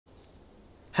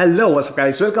Hello what's up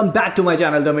guys, welcome back to my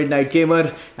channel the midnight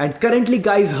gamer. And currently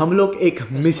guys हम लोग एक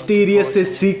mysterious से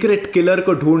secret killer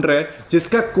को ढूंढ रहे हैं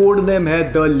जिसका कोड नेम है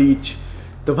द लीच।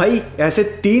 तो भाई ऐसे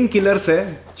 3 किलर्स हैं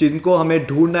जिनको हमें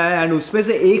ढूंढना है एंड उसमें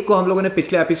से एक को हम लोगों ने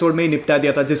पिछले एपिसोड में ही निपटा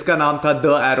दिया था जिसका नाम था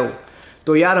द एरो।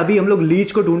 तो यार अभी हम लोग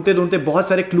लीच को ढूंढते ढूंढते बहुत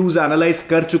सारे क्लूज एनालाइज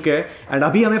कर चुके हैं एंड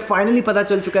अभी हमें फाइनली पता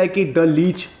चल चुका है कि द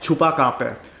लीच छुपा कहाँ पे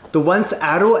है। तो वंस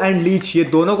एरो एंड लीच ये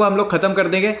दोनों को हम लोग खत्म कर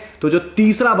देंगे तो जो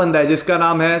तीसरा बंदा है जिसका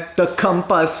नाम है द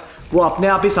कंपास वो अपने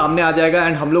आप ही सामने आ जाएगा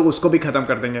एंड हम लोग उसको भी खत्म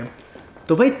कर देंगे।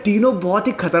 तो भाई तीनों बहुत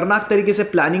ही खतरनाक तरीके से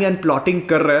प्लानिंग एंड प्लॉटिंग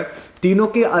कर रहे हैं। तीनों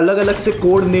के अलग अलग से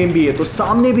कोड नेम भी है तो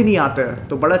सामने भी नहीं आते हैं,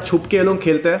 तो बड़ा छुप के ये लोग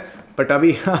खेलते हैं। बट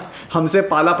अभी हमसे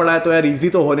पाला पड़ा है तो यार इजी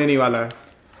तो होने नहीं वाला है।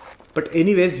 बट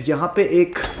एनीवेज यहाँ पे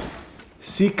एक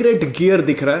सीक्रेट गियर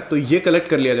दिख रहा है तो ये कलेक्ट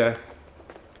कर लिया जाए।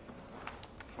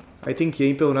 आई थिंक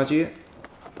यहीं पे होना चाहिए।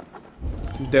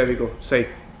 देयर वी गो, सही।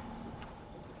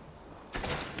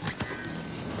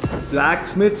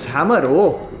 ब्लैकस्मिथ्स हैमर, ओ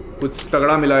कुछ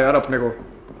तगड़ा मिला यार अपने को।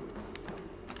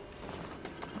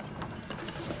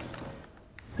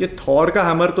 ये थॉर का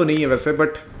हैमर तो नहीं है वैसे,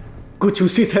 बट कुछ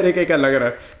उसी तरीके का लग रहा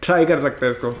है। ट्राई कर सकते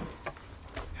हैं इसको।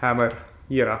 हैमर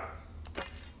ये रहा।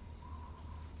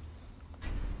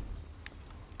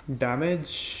 डैमेज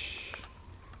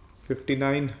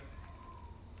 59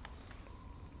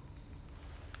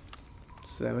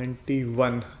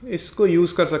 71। इसको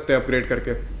यूज कर सकते हैं अपग्रेड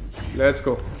करके। Let's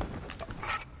go.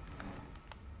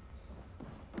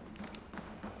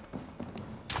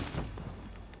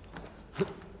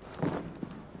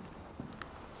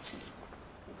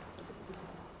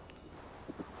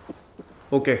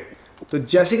 ओके तो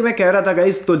जैसे कि मैं कह रहा था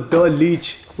गाइस, तो द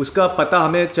लीच उसका पता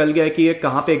हमें चल गया है कि ये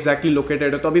कहाँ पे एग्जैक्टली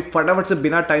लोकेटेड है। तो अभी फटाफट से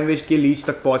बिना टाइम वेस्ट किए लीच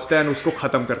तक पहुंचते हैं और उसको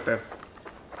खत्म करते हैं।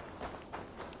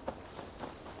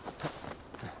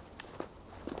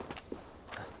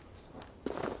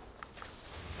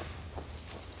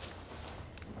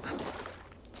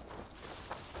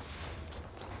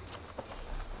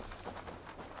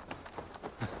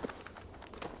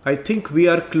 I think we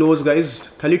are close guys.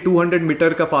 खाली 200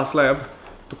 मीटर का फासला है अब,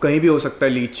 तो कहीं भी हो सकता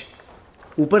है लीच।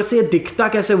 ऊपर से दिखता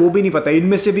कैसे वो भी नहीं पता,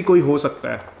 इनमें से भी कोई हो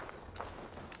सकता है।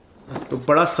 तो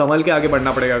बड़ा संभल के आगे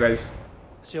बढ़ना पड़ेगा गाइज।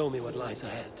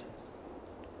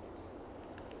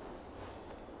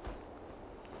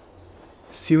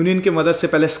 स्यूनिन की मदद से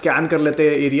पहले स्कैन कर लेते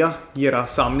हैं एरिया। ये रहा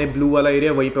सामने ब्लू वाला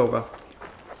एरिया, वहीं पे होगा।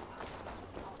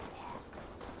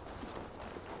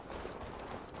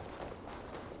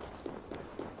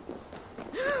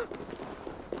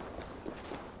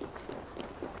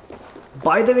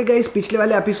 बाय द वे गाइस, पिछले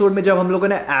वाले एपिसोड में जब हम लोगों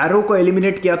ने एरो को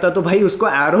एलिमिनेट किया था तो भाई उसको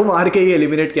एरो मार के ही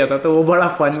एलिमिनेट किया था, तो वो बड़ा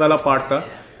फन वाला पार्ट था।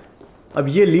 अब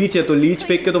ये लीच है तो लीच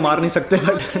फेंक के तो मार नहीं सकते,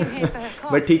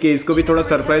 बट ठीक है, इसको भी थोड़ा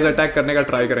सरप्राइज अटैक करने का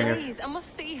ट्राई करेंगे।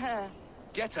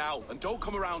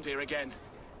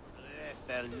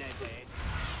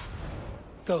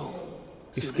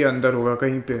 इसके अंदर होगा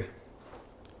कहीं पे।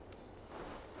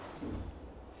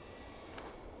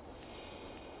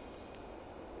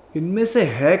 इनमें से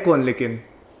है कौन, लेकिन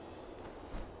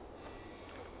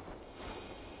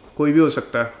कोई भी हो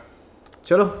सकता है।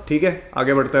 चलो ठीक है,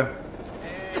 आगे बढ़ते हैं।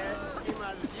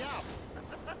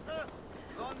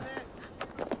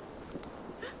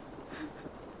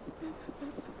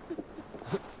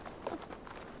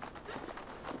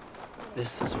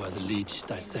 This is where the leech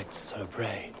dissects her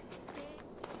prey.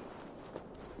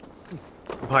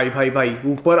 भाई भाई भाई,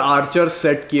 ऊपर आर्चर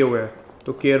सेट किए हुए हैं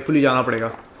तो केयरफुली जाना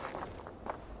पड़ेगा।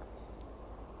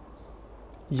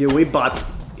 ये वही बात,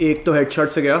 एक तो हेडशॉट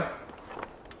से गया,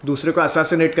 दूसरे को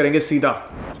असैसिनेट करेंगे सीधा।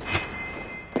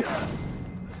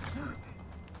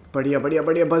 बढ़िया बढ़िया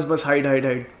बढ़िया, बस बस, hide hide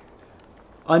hide.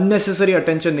 Unnecessary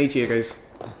attention नहीं चाहिए गाइस।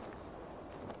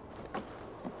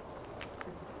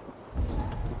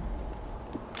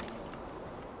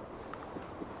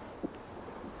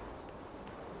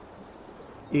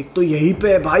 एक तो यहीं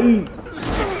पे है भाई।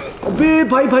 अबे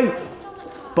भाई भाई,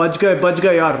 बच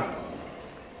गए यार।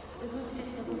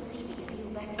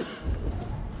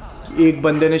 एक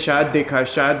बंदे ने शायद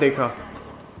देखा।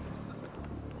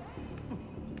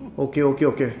 Okay okay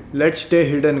okay, let's stay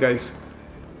hidden guys.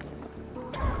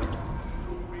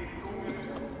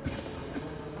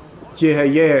 ये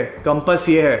है कंपास,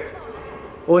 ये है।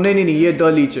 ओ नहीं, ये द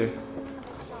लीच है।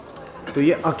 तो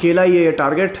ये अकेला ही है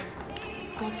टारगेट।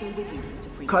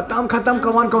 खत्म,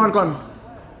 कमान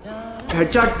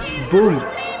हेडशॉट, बूम।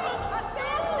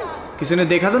 किसी ने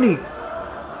देखा तो नहीं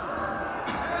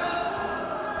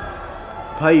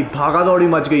भाई, भागा दौड़ी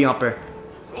मच गई यहाँ पे।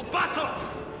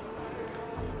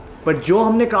 पर जो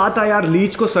हमने कहा था यार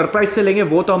लीच को सरप्राइज से लेंगे,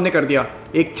 वो तो हमने कर दिया।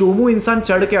 एक चोमू इंसान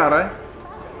चढ़ के आ रहा है।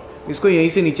 इसको यहीं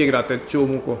से नीचे गिराते हैं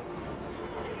चोमू को।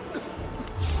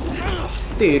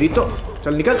 तेरी तो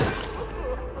चल निकल।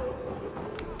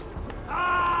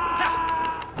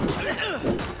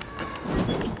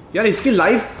 यार इसकी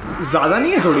लाइफ ज्यादा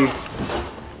नहीं है थोड़ी?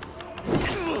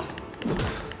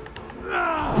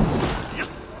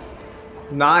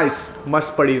 नाइस,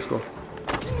 मस्त पड़ी इसको।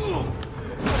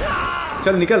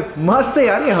 चल निकल। मस्त है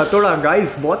यार ये हथौड़ा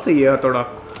गाइस, बहुत सही है हथौड़ा।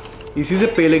 इसी से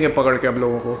पेलेंगे पकड़ के हम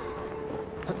लोगों को।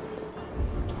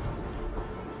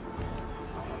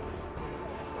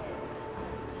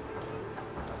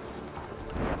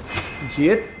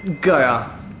 ये गया।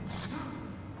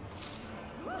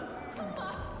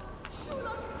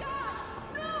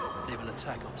 They will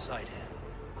attack on sight here.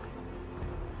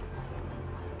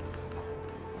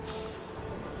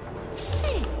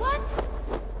 Hey, what?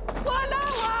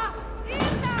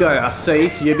 गया, सही,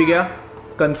 ये भी गया।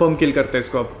 कंफर्म किल करते हैं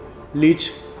इसको अब।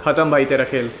 लीच खत्म भाई तेरा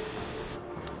खेल।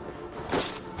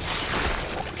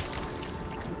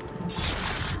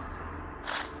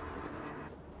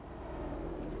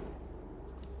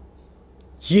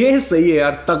 ये सही है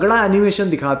यार, तगड़ा एनिमेशन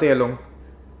दिखाते हैं लोग।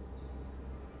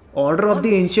 ऑर्डर ऑफ द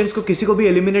एंशिएंट्स को किसी को भी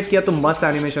एलिमिनेट किया तो मस्त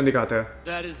एनिमेशन दिखाते हैं।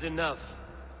 That is enough.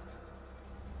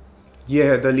 ये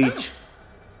है द लीच।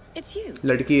 It's you.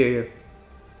 लड़की है ये।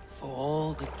 For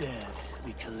all the dead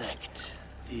we collect,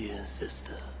 dear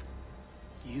sister,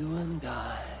 you and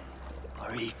I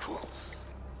are equals.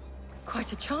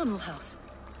 Quite a charnel house.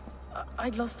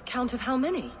 I'd lost count of how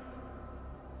many.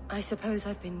 I suppose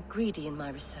I've been greedy in my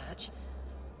research,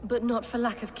 but not for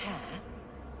lack of care.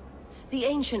 The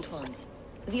ancient ones,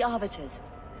 the arbiters,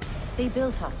 they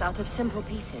built us out of simple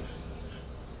pieces.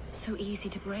 So easy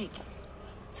to break,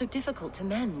 so difficult to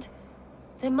mend.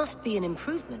 There must be an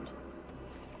improvement.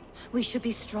 We should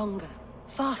be stronger,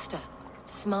 faster,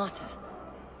 smarter.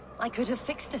 I could have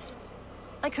fixed us.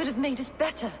 I could have made us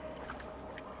better.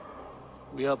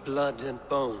 We are blood and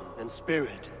bone and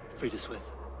spirit,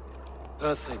 Friedeswith.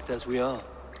 Perfect as we are.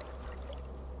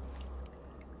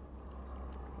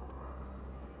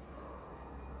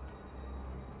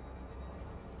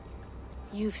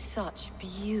 You've such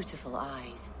beautiful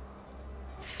eyes.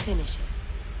 Finish it.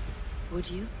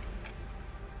 Would you?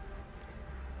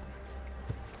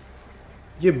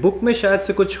 ये book में शायद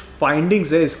से कुछ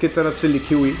findings है इसकी तरफ से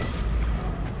लिखी हुई,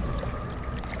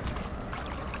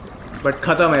 बट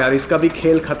खत्म है यार, इसका भी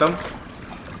खेल खत्म।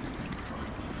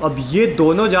 अब ये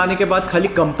दोनों जाने के बाद खाली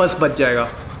कंपास बच जाएगा।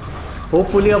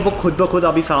 होपफुली अब वो खुद ब खुद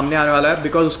अभी सामने आने वाला है,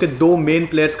 बिकॉज उसके दो मेन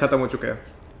प्लेयर्स खत्म हो चुके हैं।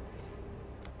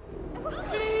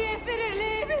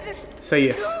 सही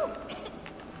है,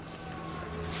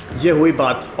 ये हुई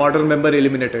बात। Order member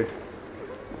eliminated.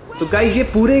 तो गाइस ये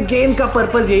पूरे गेम का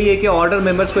पर्पस यही है कि ऑर्डर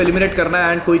मेंबर्स को एलिमिनेट करना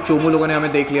है, एंड कोई चोमू लोगों ने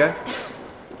हमें देख लिया है।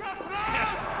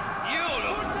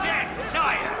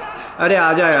 अरे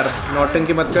आजा यार,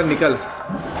 नौटंकी मत कर, निकल।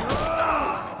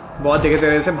 बहुत देखे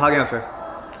तेरे से, भाग यहाँ से।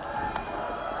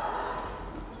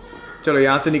 चलो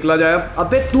यहाँ से निकला जाए अब।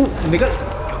 अबे तू निकल।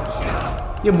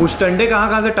 ये मुस्टंडे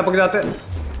कहाँ से टपक जाते हैं।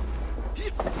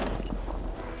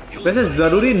 वैसे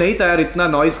जरूरी नहीं था यार इतना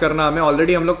नॉइज करना, हमें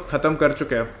ऑलरेडी हम लोग खत्म कर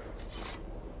चुके हैं।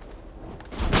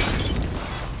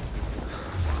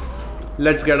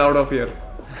 Let's get out of here.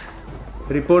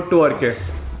 Report to R K.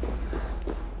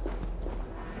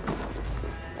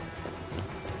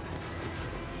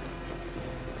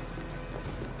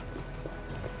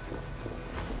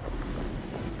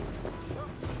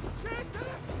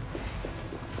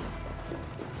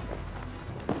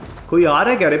 कोई आ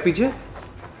रहा है क्या रे पीछे?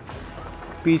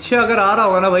 पीछे अगर आ रहा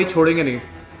होगा ना भाई, छोड़ेंगे नहीं।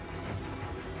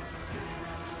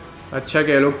 अच्छा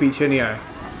क्या लोग पीछे नहीं आए।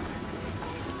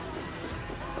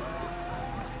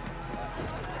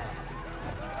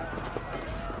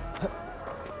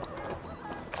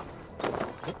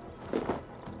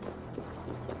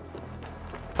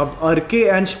 अब अर्के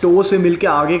एंड स्टो से मिलके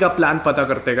आगे का प्लान पता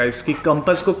करते हैं इसकी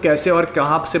कंपास को कैसे और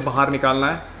कहां से बाहर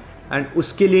निकालना है, एंड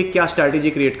उसके लिए क्या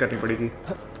स्ट्रैटेजी क्रिएट करनी पड़ेगी।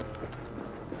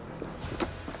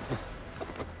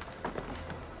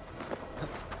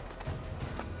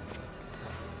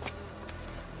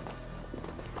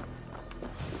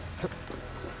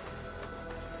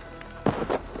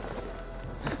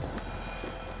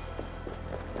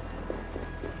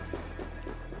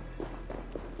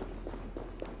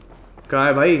 कहाँ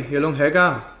है भाई ये लोग? है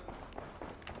कहाँ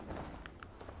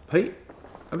भाई?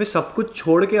 अबे सब कुछ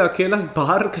छोड़ के अकेला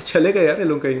बाहर चले गए यार ये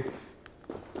लोग कहीं।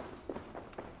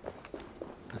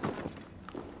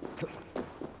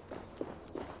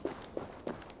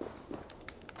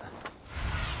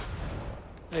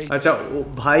 अच्छा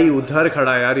भाई उधर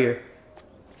खड़ा है यार ये।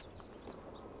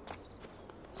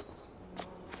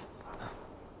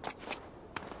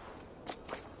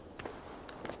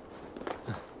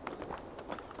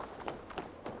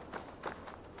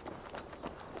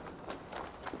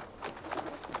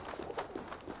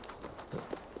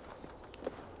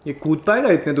 ये कूद पाएगा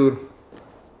इतने दूर?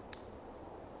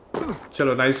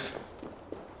 चलो नाइस।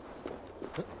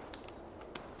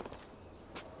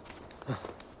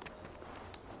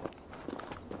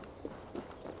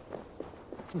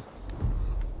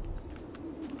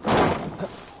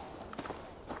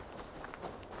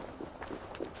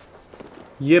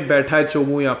 ये बैठा है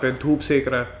चोमू यहाँ पे, धूप सेक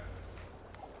रहा है।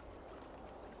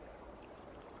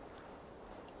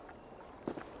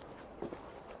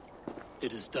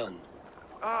 It is done.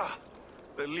 Ah,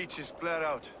 the leech is bled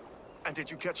out. And did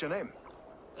you catch a name?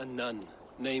 A nun,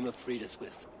 name of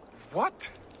Friedeswith. What?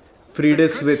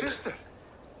 फ्रीडेस्विथ,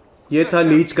 ये था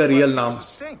लीच का रियल नाम।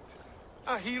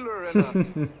 A healer and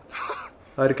a...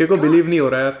 अर्के को बिलीव नहीं हो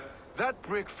रहा यार। That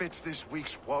brick fits this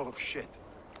week's wall of shit.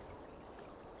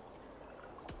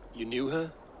 You knew her?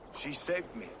 She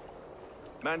saved me.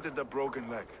 Mended the broken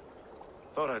leg.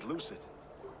 Thought I'd lose it.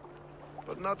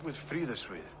 But not with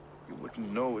Friedeswith. You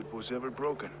wouldn't know it was ever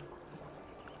broken.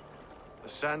 The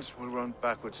sands will run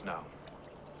backwards now.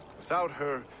 Without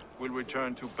her, we'll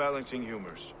return to balancing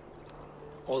humors.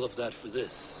 All of that for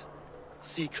this.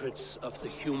 Secrets of the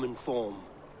human form.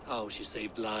 How she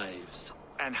saved lives.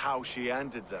 And how she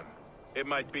ended them. It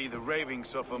might be the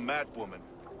ravings of a madwoman.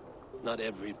 Not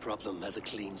every problem has a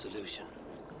clean solution.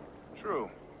 True.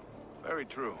 Very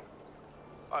true.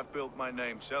 I've built my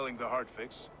name selling the heart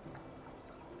fix.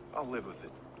 I'll live with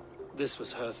it. This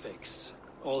was her fix.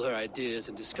 All her ideas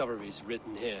and discoveries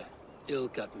written here.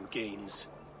 Ill-gotten gains.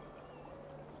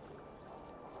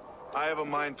 I have a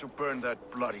mind to burn that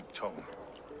bloody tome.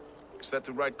 Is that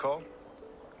the right call?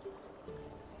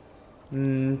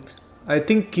 I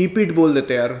think keep it बोल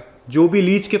देते यार। जो भी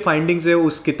Leach के findings है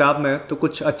उस किताब में, तो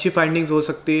कुछ अच्छी फाइंडिंग्स हो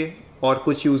सकती है और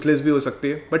कुछ यूजलेस भी हो सकती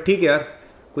है, बट ठीक है यार,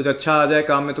 कुछ अच्छा आ जाए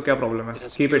काम में तो क्या प्रॉब्लम है।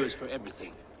 Keep it.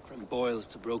 From boils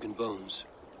to broken bones.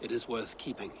 It is worth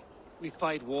keeping. We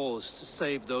fight wars to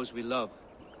save those we love,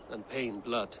 and pay in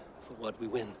blood for what we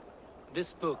win.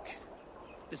 This book,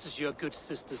 this is your good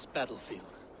sister's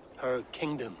battlefield. Her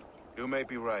kingdom. You may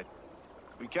be right.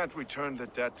 We can't return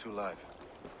the dead to life.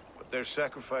 But their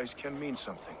sacrifice can mean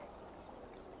something.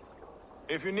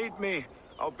 If you need me,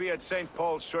 I'll be at St.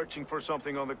 Paul's searching for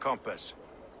something on the compass.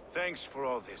 Thanks for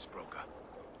all this, Broga.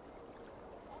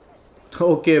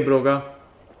 Okay, Broga.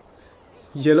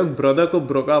 ये लोग brother को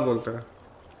Broca बोलते हैं,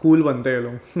 cool बनते हैं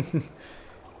लोग।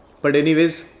 But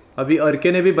anyways, अभी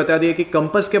अर्के ने भी बता दिया कि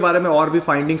कंपस के बारे में और भी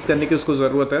फाइंडिंग्स करने की उसको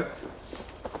ज़रूरत है।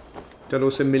 चलो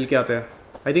उससे मिल के आते हैं।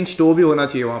 आई थिंक स्टो भी होना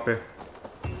चाहिए वहाँ पे।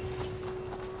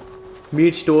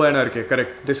 Meet store and अर्के,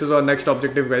 correct. This is our next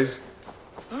objective guys.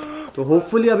 तो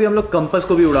होपफुली अभी हम लोग कंपस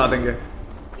को भी उड़ा देंगे।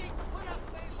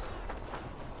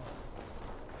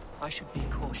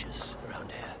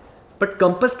 बट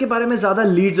कंपस के बारे में ज्यादा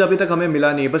लीड्स अभी तक हमें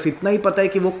मिला नहीं है, बस इतना ही पता है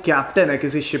कि वो कैप्टन है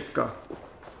किसी शिप का।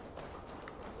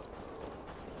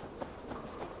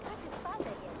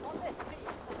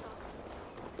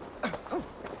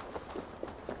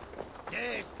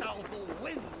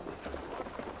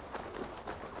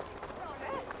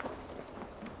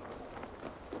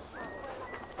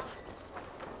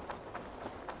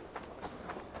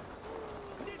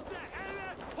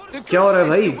 क्या हो रहा है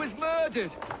भाई?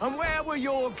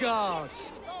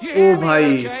 ओ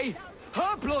भाई,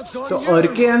 तो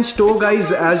अर्के and store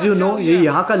guys, as you know, ये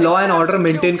यहाँ का लॉ एंड ऑर्डर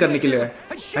मेंटेन करने के लिए है।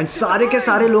 एंड सारे के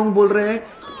सारे लोग बोल रहे हैं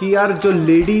कि यार जो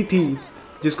लेडी थी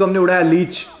जिसको हमने उड़ाया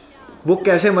लीच, वो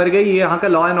कैसे मर गई, ये यहाँ का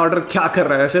लॉ एंड ऑर्डर क्या कर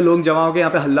रहा है। ऐसे लोग जमा होकर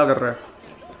यहाँ पे हल्ला कर रहे हैं,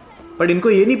 बट इनको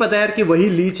ये नहीं पता यार कि वही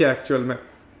लीच है एक्चुअल में।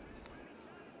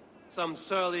 Some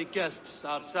surly guests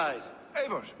outside.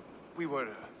 Eivor,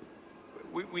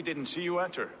 we didn't see you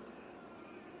enter.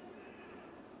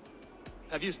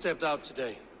 Have you stepped out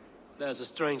today? There's a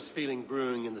strange feeling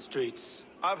brewing in the streets.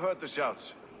 I've heard the shouts.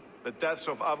 The deaths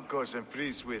of Avgos and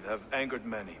Frieswith have angered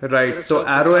many. Right, so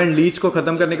Arrow and Leech को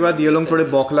खत्म करने के बाद ये लोग थोड़े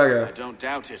बौखला गए। I don't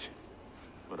doubt it.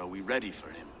 But are we ready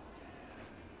for him?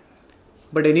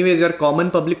 But anyways यार, कॉमन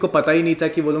पब्लिक को पता ही नहीं था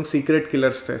कि वो लोग सीक्रेट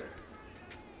किलर्स थे।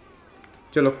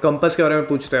 चलो कंपास के बारे में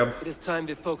पूछते हैं अब। It is time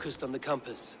we focused on the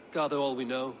compass. Gather all we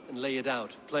know and lay it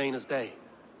out, plain as day.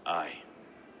 Aye.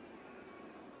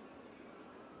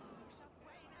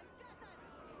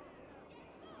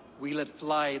 We let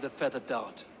fly the feathered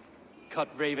dart,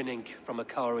 cut raven ink from a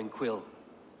cowering quill.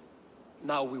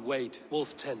 Now we wait,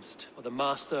 wolf-tensed, for the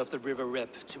master of the River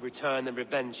Rep to return and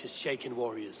revenge his shaken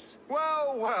warriors.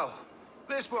 Well,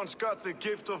 this one's got the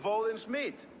gift of Odin's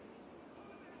meat.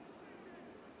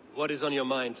 What is on your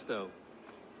minds, though?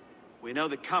 We know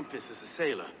the compass is a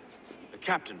sailor, a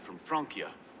captain from Francia.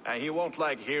 And he won't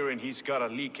like hearing he's got a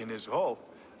leak in his hull,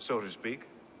 so to speak.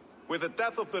 With the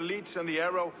death of the leech and the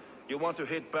arrow, you want to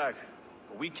hit back,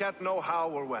 but we can't know how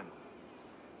or when.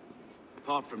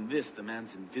 Apart from this, the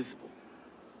man's invisible.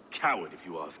 Coward, if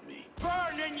you ask me.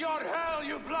 Burn in your hell,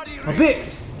 you bloody अबे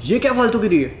ये क्या फालतू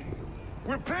गिरी है?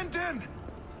 We're pinned in.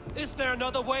 Is there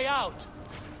another way out?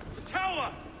 The tower!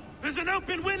 There's an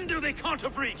open window they can't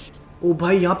have reached. ओ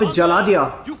भाई यहाँ पे जला दिया.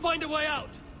 You find a way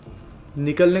out.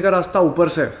 निकलने का रास्ता ऊपर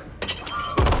से.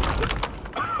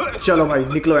 चलो भाई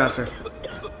निकलो यहाँ से.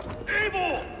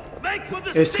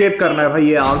 एस्केप करना है भाई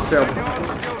ये आग से अब.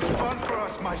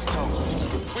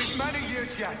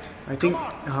 आई थिंक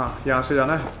हाँ यहाँ से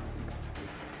जाना है.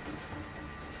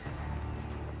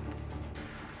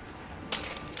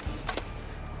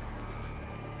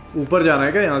 ऊपर जाना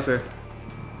है क्या यहाँ से?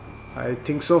 I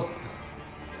think so.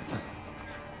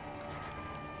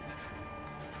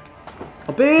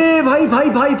 अबे भाई भाई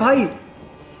भाई भाई.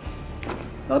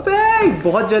 अबे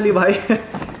बहुत जल्दी भाई.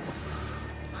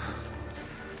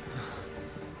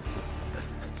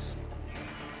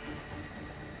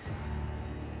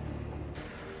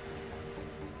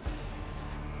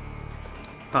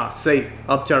 हाँ सही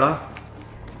अब चढ़ा.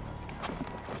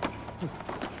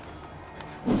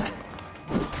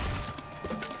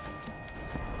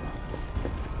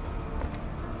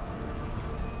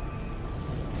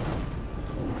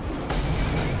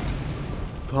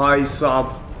 भाई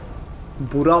साहब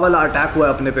बुरा वाला अटैक हुआ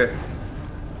है अपने पे.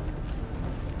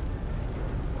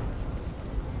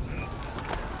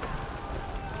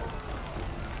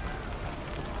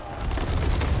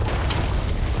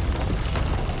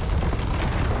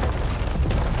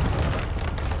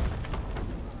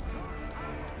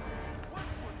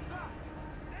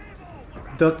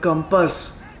 The compass.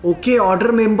 Okay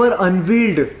order member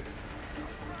unveiled.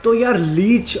 तो यार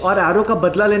लीच और एरो का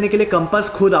बदला लेने के लिए कंपस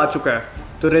खुद आ चुका है.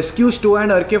 तो rescue store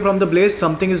and अर्के from the Blaze.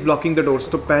 Something is blocking the doors.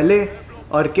 तो पहले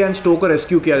अर्के एंड स्टो को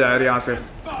रेस्क्यू किया जाए यहाँ से.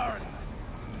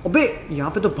 अबे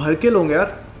यहाँ पे तो भर के लोग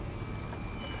यार.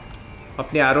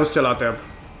 अपने एरोस चलाते हैं अब.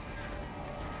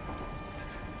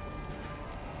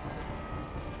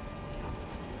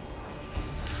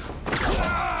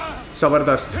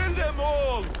 जबरदस्त.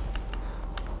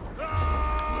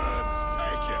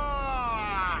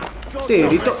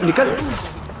 तेरी तो निकल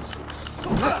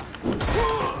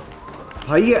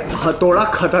भाई. ये हथौड़ा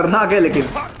खतरनाक है लेकिन.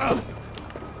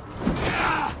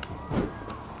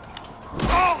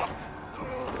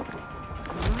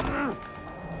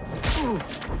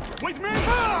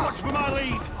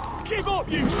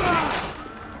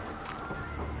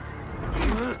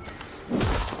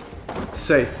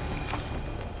 सही.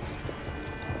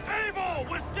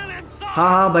 हाँ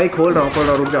हाँ भाई खोल रहा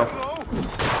हूँ रुक जाओ.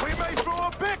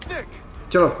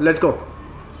 चलो let's go.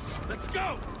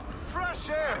 Fresh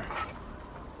air.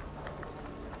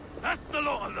 That's the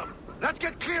lot of them. Let's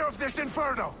get clear of this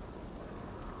inferno.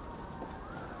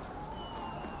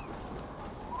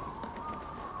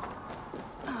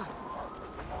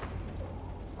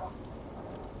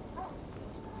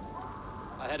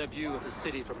 I had a view of the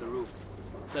city from the roof.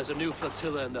 There's a new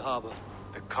flotilla in the harbor.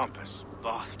 The compass.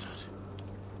 Bastard.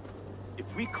 If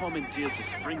we commandeered the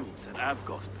springalds that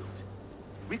Avgos built,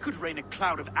 we could rain a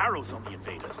cloud of arrows on the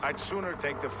invaders. I'd sooner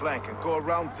take the flank and go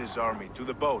around this army to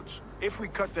the boats. If we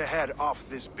cut the head off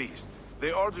this beast,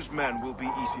 the Order's men will be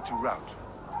easy to rout.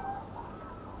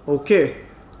 Okay.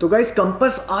 तो guys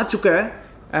compass आ चुका है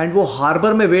and वो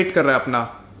harbour में wait कर रहा है अपना.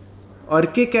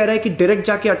 अर्के कह रहा है कि डायरेक्ट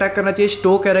जाके अटैक करना चाहिए.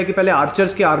 स्टो कह रहा है कि पहले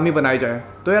आर्चर्स की आर्मी बनाई जाए.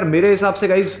 तो यार मेरे हिसाब से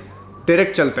गाइस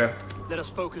डायरेक्ट चलते हैं.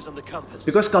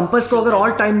 बिकॉज कंपस को अगर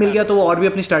और टाइम मिल गया तो वो और भी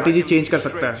अपनी स्ट्रैटेजी चेंज कर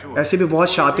सकता है. ऐसे भी बहुत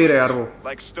शातिर है यार वो.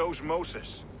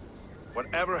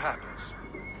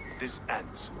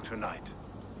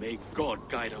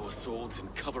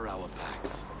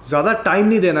 ज्यादा टाइम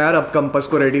नहीं देना यार अब कंपस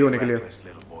को रेडी होने के लिए.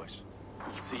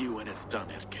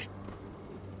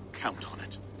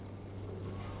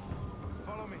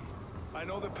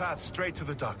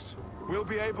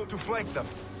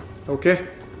 ओके.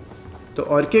 तो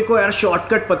अर्के को यार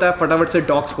शॉर्टकट पता है फटाफट से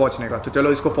डॉक्स पहुंचने का. तो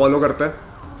चलो इसको फॉलो करते हैं.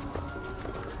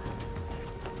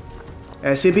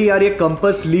 ऐसे भी यार ये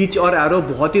कंपस लीच और एरो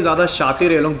बहुत ही ज्यादा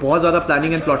शातिर है. लोग बहुत ज्यादा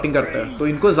प्लानिंग एंड प्लॉटिंग करते हैं. तो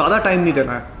इनको ज्यादा टाइम नहीं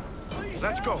देना है.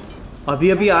 अभी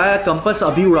अभी आया है कंपस.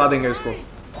 अभी उड़ा देंगे इसको.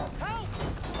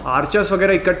 आर्चर्स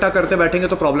वगैरह इकट्ठा करते बैठेंगे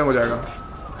तो प्रॉब्लम हो जाएगा.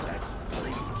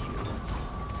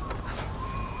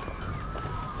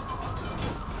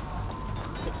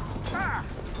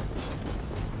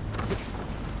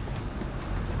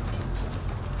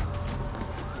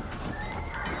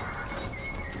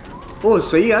 ओ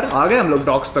सही यार आ गए हम लोग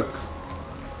डॉक्स तक.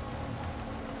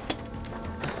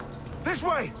 This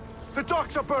way. The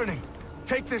docks are burning.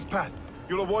 Take this path.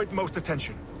 You'll avoid most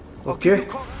attention. Okay.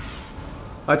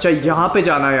 अच्छा यहाँ पे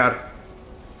जाना है यार.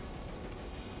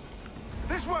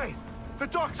 This way. The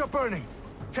docks are burning.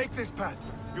 Take this path.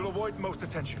 You'll avoid most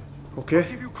attention. Okay. I'll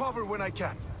give you cover when I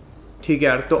can. ठीक है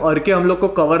यार, तो अर्के हम लोग को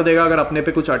कवर देगा अगर अपने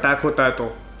पे कुछ अटैक होता है तो,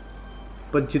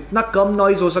 पर जितना कम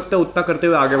नॉइज हो सकता है उतना करते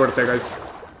हुए आगे बढ़ते हैं गाइस।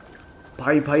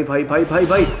 भाई भाई भाई भाई भाई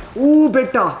भाई, ओ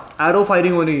बेटा, एरो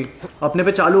फायरिंग होनी अपने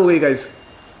पे चालू हो गई गाइस।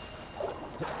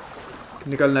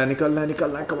 निकलना है निकलना है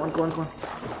निकलना है, कमान कमान कमान।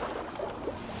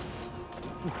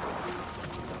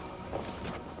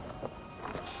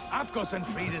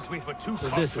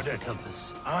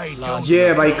 ये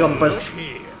है भाई कंपस।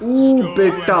 ओ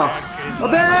बेटा,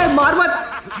 अबे मार मत,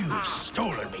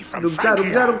 रुक जा रुक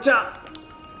जा रुक जा।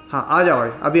 हाँ आ जा भाई,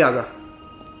 अभी आजा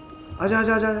आजा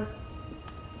आजा आजा,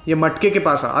 ये मटके के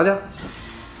पास आजा।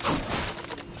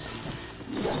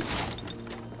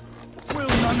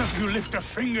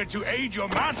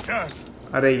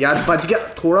 अरे यार बच गया,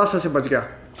 थोड़ा सा से बच गया।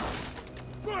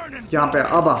 यहाँ पे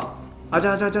अब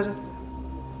आजा आजा आजा।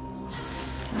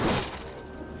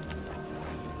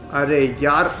 अरे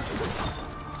यार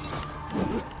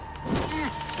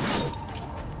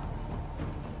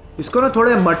इसको ना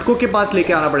थोड़े मटकों के पास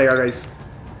लेके आना पड़ेगा गाइस।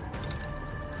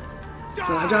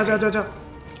 आजा आजा आजा आजा।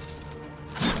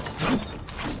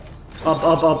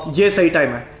 अब ये सही टाइम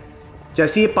है,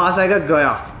 जैसे ये पास आएगा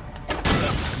गया।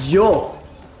 यो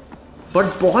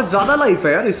बट बहुत ज्यादा लाइफ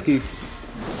है यार इसकी।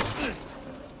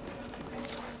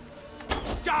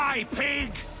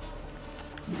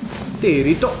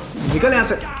 तेरी तो, निकल यहां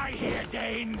से।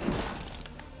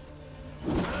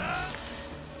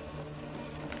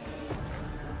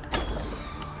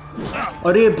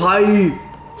 अरे भाई,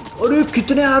 अरे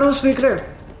कितने एरोस फेंक रहे।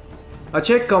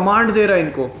 अच्छा एक कमांड दे रहा है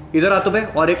इनको, इधर आ तो बे,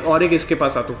 और एक इसके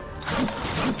पास आ तू।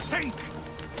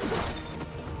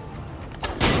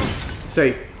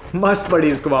 सही, मस्त पड़ी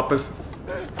इसको वापस।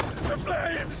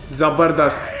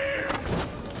 जबरदस्त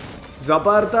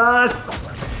जबरदस्त,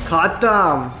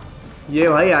 खत्म। ये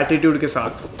भाई एटीट्यूड के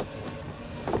साथ।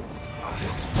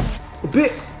 बे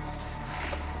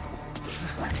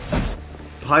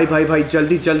भाई भाई भाई,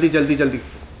 जल्दी जल्दी जल्दी जल्दी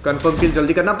कंफर्म किल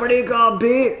जल्दी करना पड़ेगा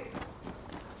बे।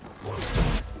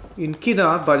 इनकी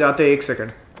ना बजाते 1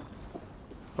 सेकंड,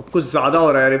 अब कुछ ज्यादा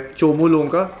हो रहा है यार चोमू लोगों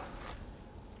का।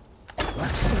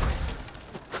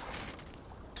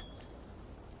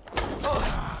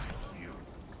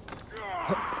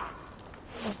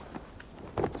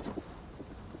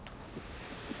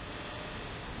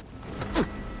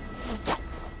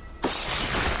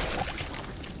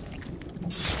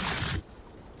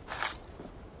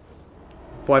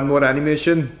 One more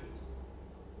animation.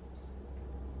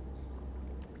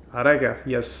 आ रहा है क्या?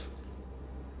 यस।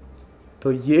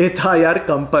 तो ये था यार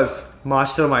compass,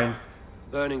 mastermind.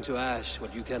 Burning to ash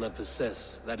what you cannot possess,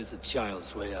 that is a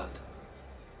child's way out.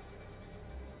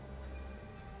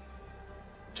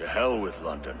 To hell with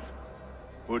London.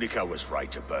 Boudica was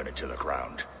right to burn it to the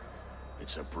ground.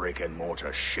 It's a brick and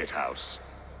mortar shithouse.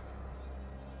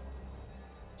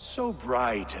 So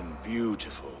bright and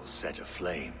beautiful, set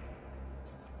aflame.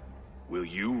 Will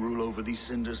you rule over these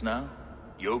cinders now?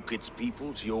 Yoke its people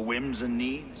to your whims and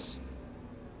needs?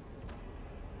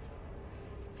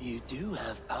 You do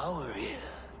have power here.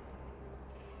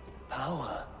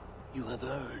 Power you have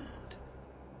earned.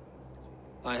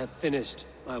 I have finished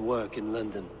my work in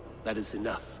London. That is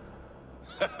enough.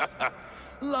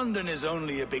 London is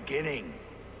only a beginning.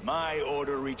 My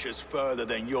order reaches further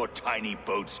than your tiny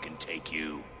boats can take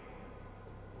you.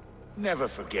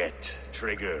 Never forget,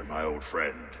 Trigger, my old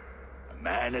friend. A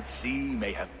man at sea may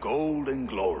have gold and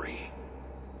glory,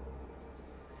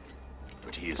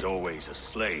 but he is always a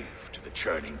slave to the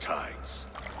churning tides.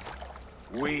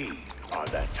 We are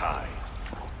that tide.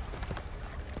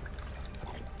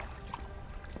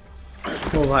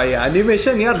 ओ भाई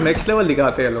animation यार next level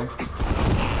दिखाते हैं लोग।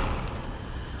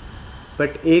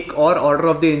 But एक और order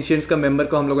of the ancients का member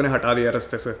को हम लोगों ने हटा दिया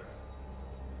रास्ते से।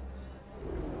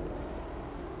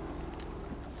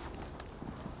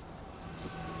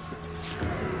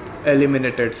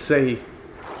 एलिमिनेटेड, सही।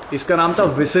 इसका नाम था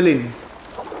विसलिन।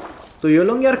 तो ये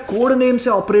लोग यार कोड नेम से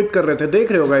ऑपरेट कर रहे थे,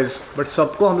 देख रहे हो गाइस, बट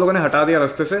सबको हम लोगों ने हटा दिया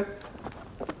रास्ते से।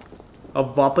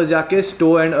 अब वापस जाके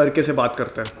स्टो एंड अर्के से बात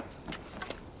करते हैं।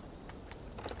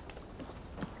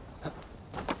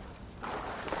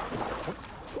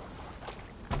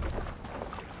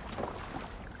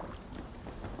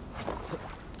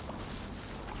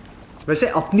 वैसे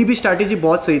अपनी भी स्ट्रैटेजी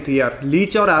बहुत सही थी यार,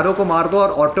 लीच और एरो को मार दो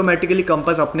और ऑटोमेटिकली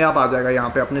कंपास अपने आप आ जाएगा यहाँ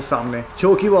पे अपने सामने,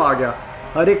 जो कि वो आ गया।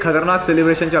 अरे खतरनाक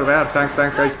सेलिब्रेशन चल रहा है यार। Thanks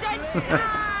thanks guys.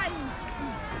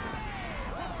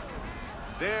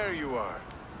 There you are.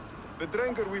 The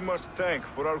drinker we must thank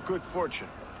for our good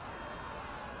fortune.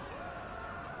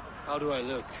 How do I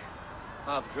look?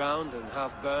 Half drowned and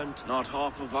half burnt? Not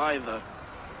half of either.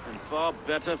 And far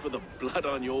better for the blood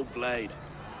on your blade.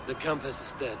 The Compass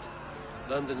is dead.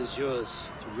 London is yours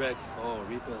to wreck or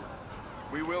rebuild.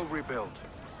 We will rebuild.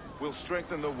 We'll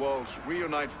strengthen the walls,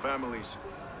 reunite families,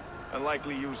 and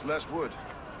likely use less wood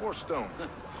or stone.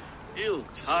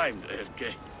 Ill-timed,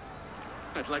 Erke.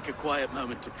 I'd like a quiet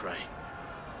moment to pray.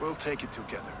 We'll take it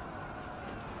together.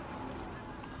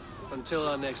 Until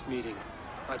our next meeting,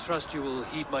 I trust you will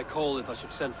heed my call if I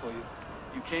should send for you.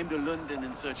 You came to London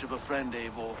in search of a friend,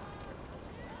 Eivor.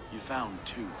 You found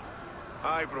two.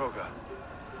 Aye, Broga.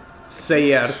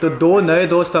 सही यार, तो दो नए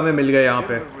दोस्त हमें मिल गए यहाँ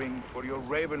पे।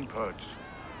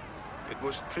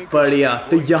 बढ़िया,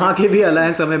 तो यहाँ की भी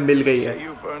अलायंस हमें मिल गई है।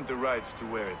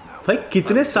 भाई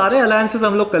कितने सारे अलायंसेस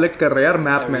हम लोग कलेक्ट कर रहे हैं यार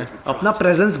मैप में। अपना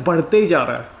प्रेजेंस बढ़ते ही जा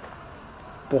रहा है,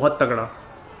 बहुत तगड़ा।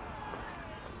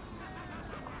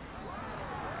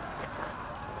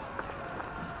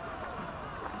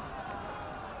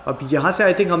 अब यहाँ से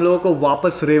आई थिंक हम लोगों को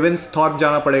वापस रेवेंसथॉर्प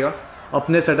जाना पड़ेगा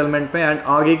अपने सेटलमेंट में, एंड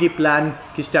आगे की प्लान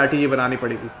की स्ट्रैटेजी बनानी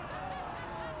पड़ेगी,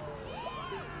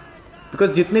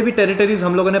 बिकॉज जितने भी टेरिटरीज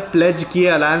हम लोगों ने प्लेज किए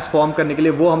अलायंस फॉर्म करने के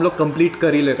लिए वो हम लोग कंप्लीट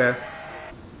कर ही लेते हैं।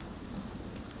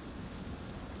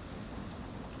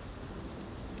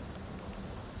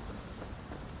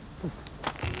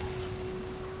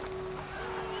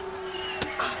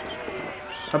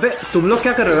 अबे तुम लोग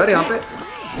क्या कर रहे हो यार यहाँ पे?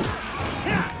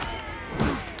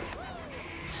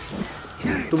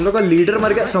 तुम लोग का लीडर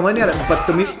मर गया, समझ नहीं आ रहा,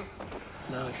 बदतमीज।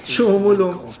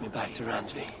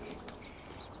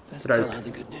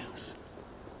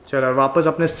 चलो वापस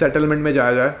अपने सेटलमेंट में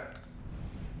जाया जाए।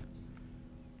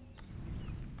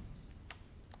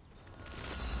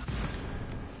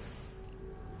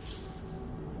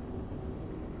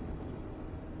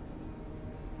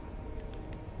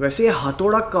 वैसे ये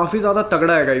हथौड़ा काफी ज्यादा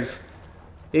तगड़ा है गाइस।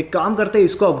 एक काम करते हैं,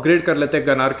 इसको अपग्रेड कर लेते हैं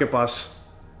गनार के पास।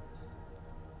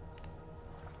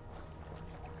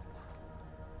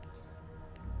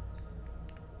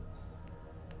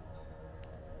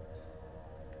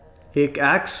 एक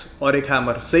एक्स और एक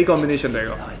हैमर, सही कॉम्बिनेशन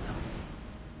रहेगा।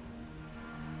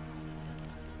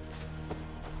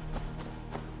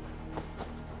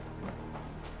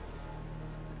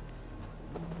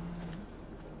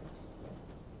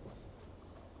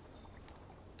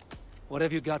 What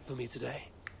have you got for me today?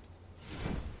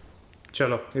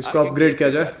 चलो इसको अपग्रेड किया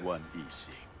जाए।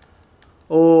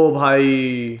 ओ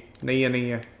भाई नहीं है, नहीं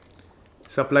है,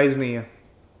 सप्लाईज नहीं है।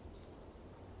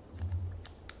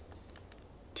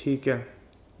 ठीक है,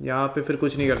 यहाँ पे फिर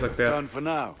कुछ नहीं कर सकते यार।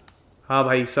 हाँ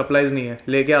भाई सप्लाईज नहीं है,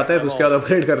 लेके आता है उसके बाद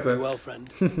अपग्रेड करते हैं।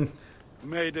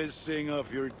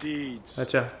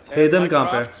 अच्छा हेदन कहाँ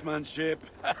पे है?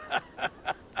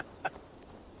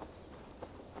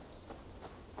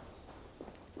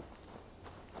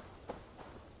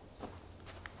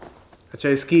 अच्छा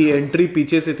इसकी एंट्री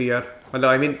पीछे से थी यार, मतलब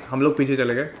आई मीन हम लोग पीछे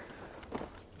चले गए।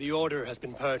 The order has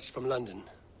been purged from London.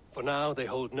 For now, they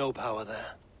hold no power there.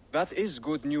 That is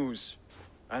good news,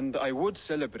 and I would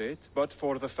celebrate, but for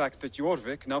the fact that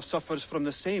Jorvik now suffers from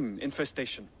the same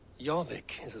infestation.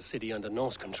 Jorvik is a city under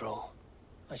Norse control.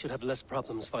 I should have less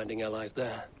problems finding allies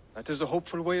there. That is a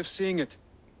hopeful way of seeing it.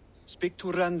 Speak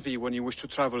to Randvi when you wish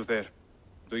to travel there.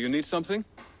 Do you need something?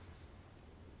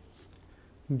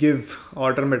 Give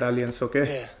order medallions, okay?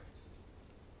 Here.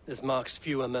 This marks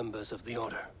fewer members of the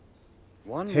order.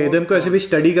 हेदन को ऐसे भी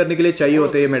study करने के लिए चाहिए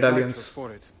होते हैं ये medallions.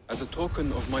 As a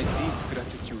token of my deep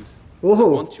gratitude, ओहो,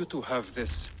 I want you to have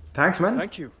this. Thanks man.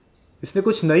 Thank you. इसने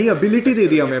कुछ नई एबिलिटी दे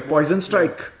दी हमें, पॉइजन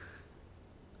स्ट्राइक।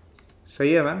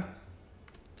 सही है man.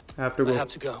 I have to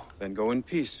go. Then go in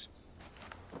peace.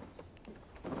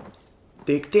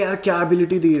 देखते यार क्या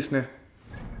एबिलिटी दी इसने।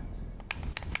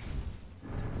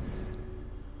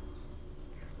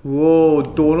 वो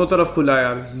दोनों तरफ खुला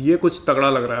यार, ये कुछ तगड़ा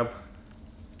लग रहा है अब।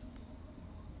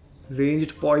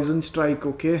 Ranged poison strike,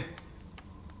 okay.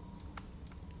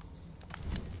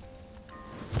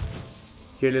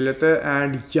 ये ले लेते हैं,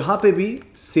 एंड यहां पे भी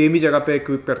सेम ही जगह पे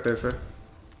इक्विप करते हैं इसे।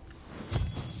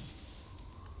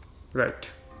 राइट,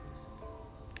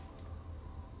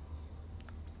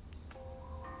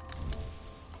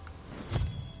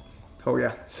 हो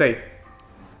गया सही।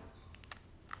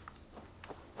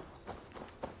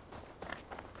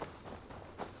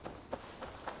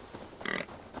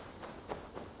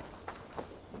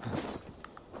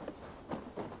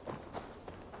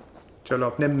 चलो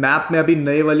अपने मैप में अभी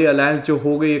नए वाली अलायंस जो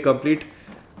हो गई है कंप्लीट,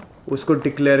 उसको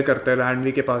डिक्लेयर करते हैं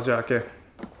रैंडवी के पास जाके।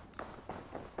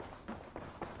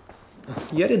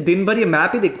 यार ये दिन भर ये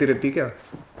मैप ही देखती रहती क्या?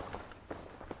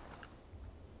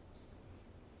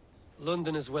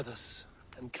 London is with us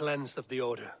and cleansed of the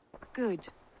order. Good.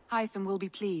 Hytham will be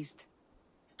pleased.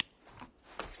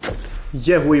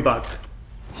 ये हुई बात,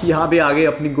 यहाँ भी आ गई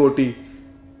अपनी गोटी।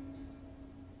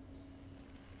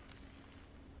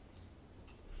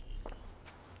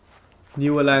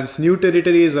 New alliance, new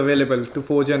territory is available to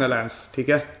forge N alliance. ठीक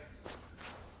है,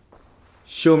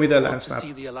 show me the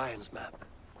alliance map.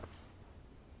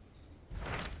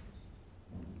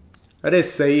 अरे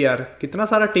सही यार, कितना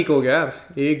सारा टिक हो गया यार।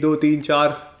 1 2 3 4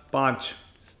 5।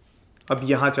 अब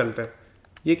यहाँ चलते हैं।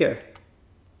 ये क्या है?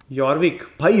 यॉर्विक।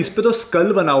 भाई इस पे तो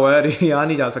स्कल बना हुआ है यार, यहाँ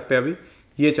नहीं जा सकते अभी।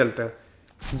 ये चलते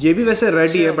हैं। ये भी वैसे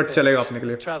रेडी है, बट चलेगा अपने के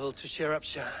लिए।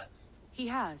 He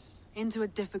has, into a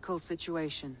difficult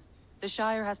situation. The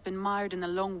Shire has been mired in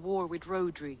a long war with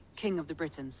Rhodri, King of the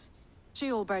Britons.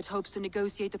 Ceolbert hopes to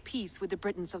negotiate a peace with the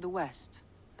Britons of the West.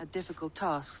 A difficult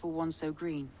task for one so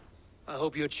green. I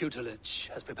hope your tutelage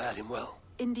has prepared him well.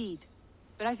 Indeed.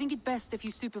 But I think it best if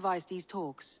you supervise these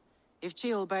talks. If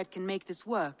Ceolbert can make this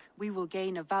work, we will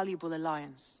gain a valuable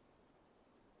alliance.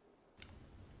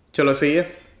 चलो सही है।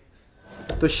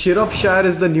 तो शिरोपशायर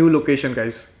is the new location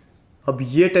guys. अब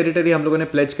ये territory हम लोगों ने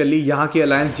pledge कर ली, यहाँ की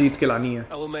अलायंस जीत के लानी है।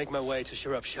 I will make my way to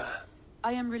Shropshire.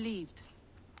 I am relieved.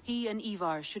 He and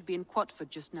Ivar should be in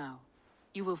Quatford just now.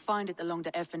 You will find it along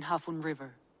the Effen Hafun River.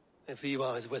 If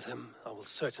Ivar is with him, I will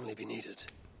certainly be needed.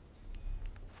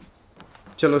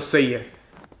 चलो सही है।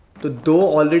 तो 2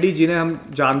 already जिन्हें हम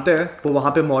जानते हैं वो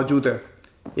वहाँ पे मौजूद है।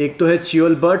 एक तो है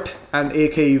चियोलबर्ट एंड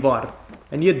एक है इवार।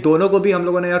 एंड ये दोनों को भी हम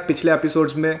लोगों ने यार पिछले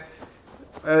एपिसोड्स में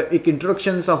एक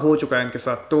इंट्रोडक्शन सा हो चुका है इनके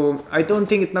साथ, तो आई डोंट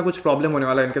थिंक इतना कुछ प्रॉब्लम होने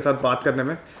वाला है इनके साथ बात करने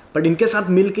में। बट इनके साथ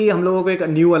मिलके ही हम लोगों को एक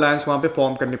न्यू अलायंस वहाँ पे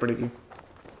फॉर्म करनी पड़ेगी।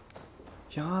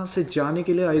 यहाँ से जाने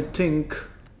के लिए आई थिंक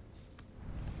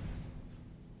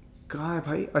कहाँ है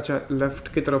भाई? अच्छा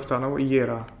लेफ्ट की तरफ था ना वो, ये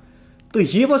रहा। तो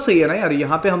ये बहुत सही है ना यार,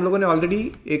 यहाँ पे हम लोगों ने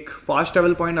ऑलरेडी एक फास्ट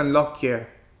ट्रैवल पॉइंट अनलॉक किया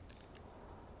है।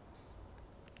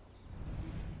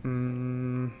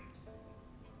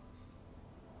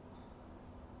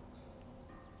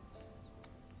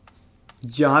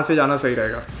 यहां से जाना सही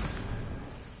रहेगा।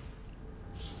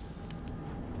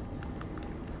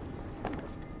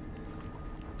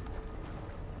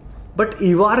 बट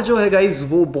इवार जो है गाइज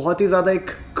वो बहुत ही ज्यादा एक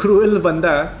क्रूएल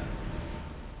बंदा है।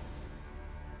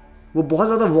 वो बहुत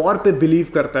ज्यादा वॉर पे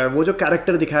बिलीव करता है। वो जो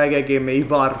कैरेक्टर दिखाया गया गेम में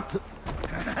इवार,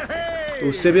 तो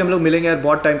उससे भी हम लोग मिलेंगे यार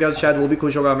बहुत टाइम के बाद। शायद वो भी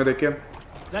खुश होगा हमें देख के।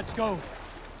 Let's go.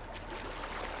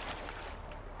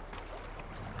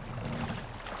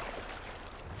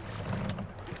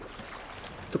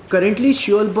 तो करेंटली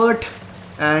शियोलबर्ट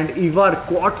एंड इवार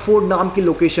क्वाटफोर्ड नाम की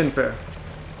लोकेशन पे,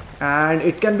 and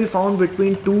it can be found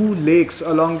between 2 lakes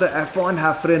along the एफॉन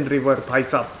हैफरेन river. भाई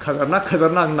साहब खतरनाक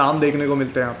खतरनाक नाम देखने को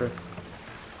मिलते हैं यहाँ पे।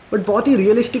 बट बहुत ही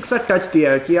रियलिस्टिक सा टच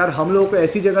दिया है कि यार हम लोगों को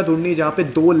ऐसी जगह ढूंढनी है जहाँ पे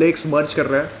 2 लेक्स मर्ज कर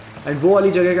रहे हैं, एंड वो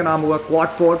वाली जगह का नाम होगा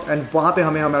क्वाटफोर्ड, एंड वहाँ पे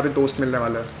हमें हमारे दोस्त मिलने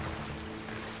वाले हैं।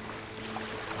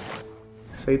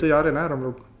 सही तो जा रहे हैं ना यार हम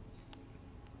लोग?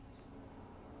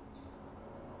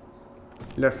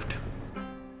 लेफ्ट।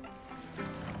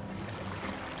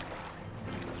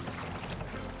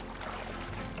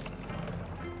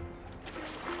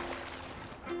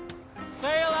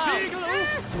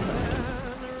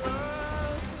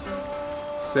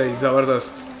 सही,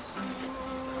 जबरदस्त।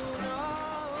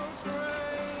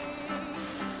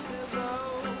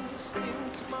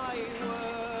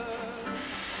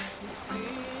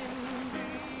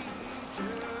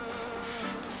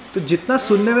 तो जितना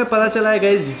सुनने में पता चला है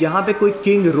गाइज, यहाँ पे कोई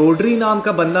किंग रोड्री नाम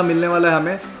का बंदा मिलने वाला है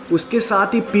हमें, उसके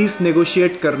साथ ही पीस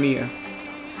नेगोशिएट करनी है।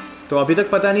 तो अभी तक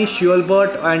पता नहीं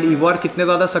शियोलबर्ट एंड इवार कितने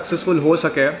ज़्यादा सक्सेसफुल हो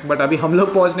सके, बट अभी हम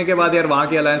लोग पहुँचने के बाद यार वहाँ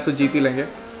की अलायंस तो जीत ही लेंगे।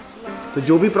 तो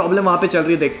जो भी प्रॉब्लम वहाँ पे चल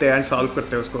रही है देखते हैं एंड सॉल्व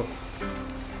करते हैं उसको।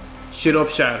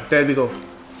 शिरोपशायर, देयर वी गो।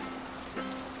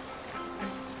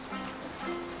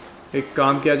 एक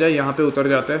काम किया जाए, यहाँ पे उतर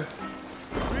जाते हैं।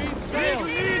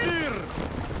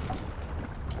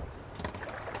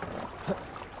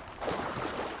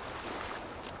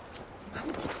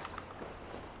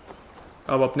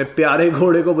 अब अपने प्यारे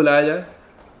घोड़े को बुलाया जाए।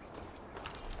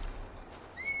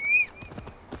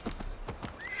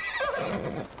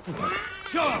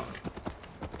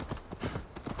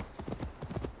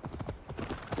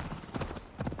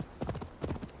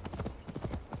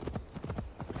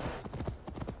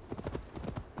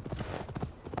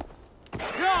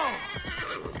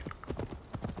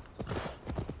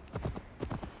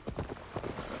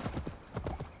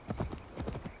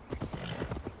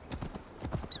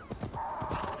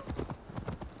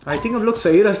 आई थिंक हम लोग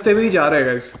सही रास्ते में ही जा रहे हैं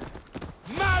गाइस।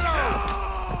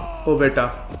 ओ बेटा,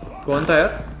 कौन था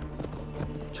यार?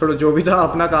 छोड़ो, जो भी था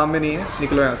अपना काम में नहीं है,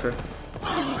 निकलो यहाँ से।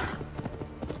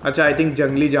 अच्छा आई थिंक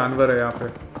जंगली जानवर है यहाँ पे।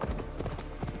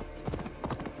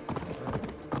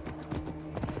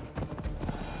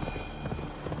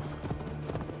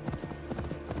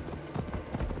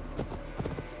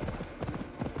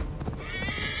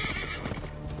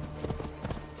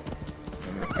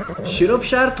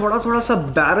 शिरपशायर थोड़ा सा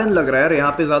बैरन लग रहा है यार,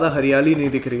 यहाँ पे ज़्यादा हरियाली नहीं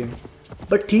दिख रही है,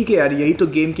 बट ठीक है यार, यही तो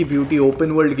गेम की ब्यूटी,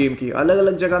 ओपन वर्ल्ड गेम की, अलग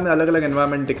अलग जगह में अलग अलग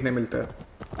एनवायरनमेंट दिखने मिलता है।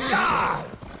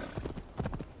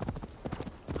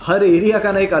 हर एरिया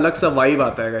का ना एक अलग सा वाइब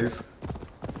आता है गाइस।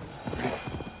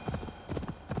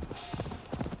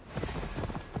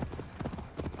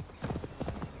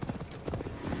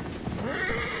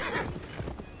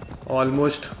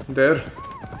 Almost there.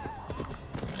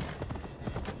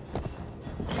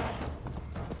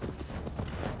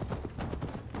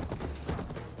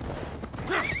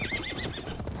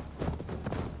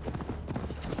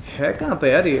 है कहाँ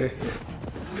पे यार ये?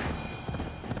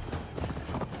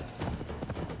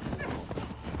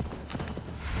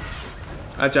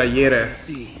 अच्छा ये रहे।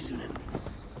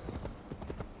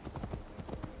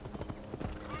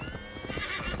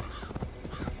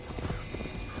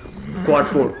 Quad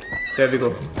fort, there we go.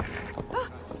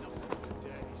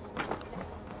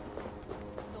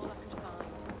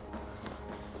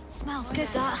 Smells good,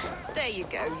 that. There you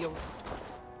go, you're...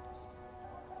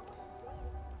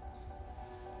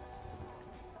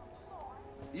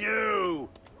 You!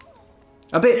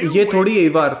 अबे ये थोड़ी है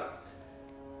बार,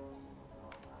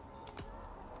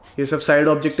 ये सब साइड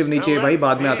ऑब्जेक्टिव नहीं चाहिए भाई,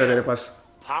 बाद में आता है तेरे पास।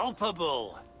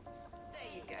 Palpable.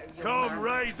 Come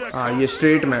raise a हाँ ये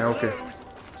स्ट्रेट में है, ओके।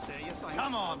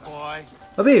 Come on, boy.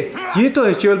 अबे ये तो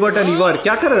है चियोलबर्ट एंड ईवार,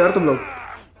 क्या कर रहे हो यार तुम लोग?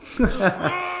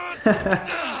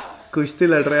 कुश्ती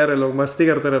लड़ रहे हैं यार लोग, मस्ती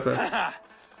करते रहते हैं।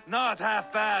 Not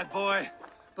half bad, boy.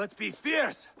 But be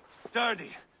fierce,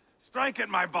 dirty. Strike at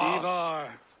my balls. Ivar,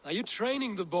 are you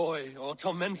training the boy or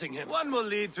tormenting him? One will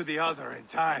lead to the other in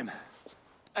time.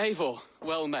 Eivor,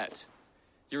 well met.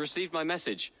 You received my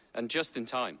message, and just in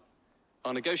time.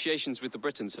 Our negotiations with the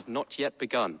Britons have not yet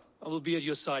begun. I will be at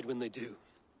your side when they do.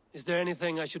 Is there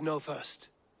anything I should know first?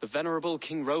 The venerable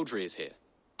King Rodri is here.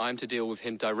 I am to deal with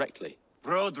him directly.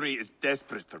 Rodri is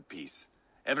desperate for peace,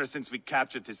 ever since we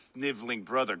captured his sniveling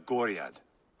brother Goriad.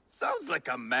 Sounds like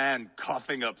a man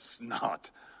coughing up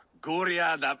snot.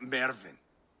 Goriad ap Mervin.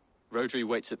 Rodri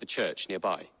waits at the church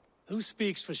nearby. Who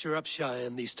speaks for Shropshire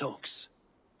in these talks?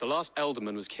 The last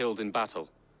alderman was killed in battle.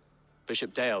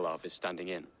 Bishop Deolav is standing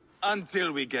in.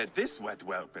 Until we get this wet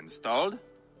whelp installed.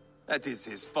 That is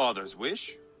his father's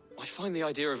wish. I find the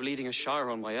idea of leading a shire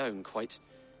on my own quite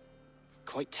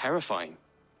terrifying.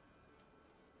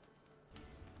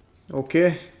 Okay,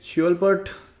 चियोलबर्ट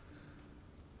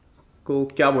को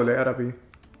क्या बोले यार अभी?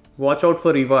 Watch out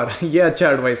for ईवार, ये अच्छा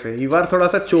advice है। ईवार थोड़ा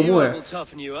सा चोमू है,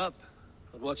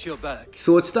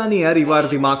 सोचता नहीं यार ईवार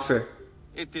दिमाग से,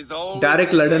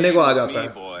 डायरेक्ट लड़ने को आ जाता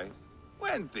है।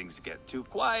 When things get too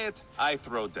quiet, I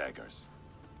throw daggers.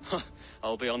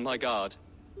 I'll be on my guard.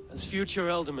 As future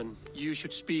alderman, you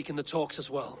should speak in the talks as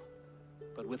well,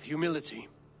 but with humility.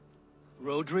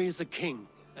 Rodri is a king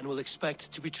and will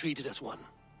expect to be treated as one.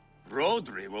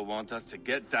 Rodri will want us to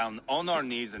get down on our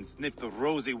knees and sniff the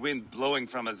rosy wind blowing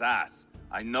from his ass.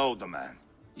 I know the man.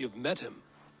 You've met him?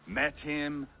 Met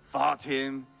him, fought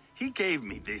him. He gave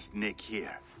me this nick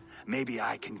here. Maybe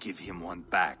I can give him one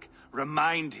back.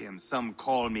 Remind him some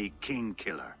call me King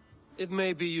Killer. It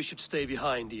may be you should stay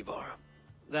behind, Ivar.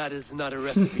 That is not a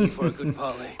recipe for a good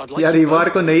parley. I'd like यार ईवार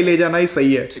को नहीं ले जाना ही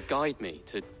सही है। To guide me,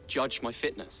 to judge my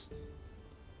fitness.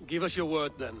 Give us your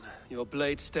word then. Your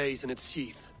blade stays in its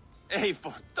sheath.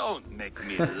 Eivor, don't make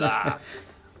me laugh.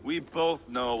 We both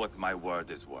know what my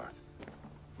word is worth.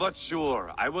 But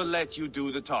sure, I will let you do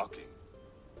the talking.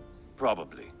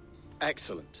 Probably.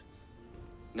 Excellent.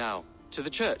 Now, to the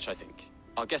church, I think.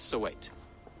 Our guests await.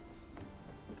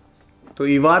 तो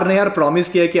ईवार ने यार promise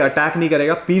किया कि attack नहीं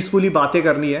करेगा, peacefully बातें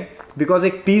करनी है, बिकॉज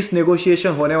एक पीस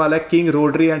नेगोशिएशन होने वाला है किंग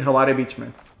रोड्री एंड हमारे बीच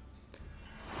में।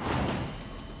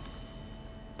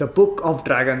 द बुक ऑफ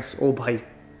ड्रैगन्स, ओ भाई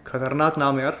खतरनाक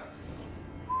नाम है यार।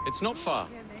 It's not far,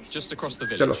 just across the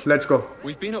village. चलो, let's go.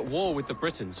 We've been at war with the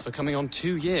Britons for coming on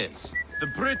 2 years.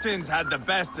 The Britons had the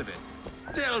best of it.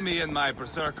 Tell me and my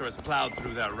berserkers plowed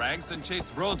through their ranks and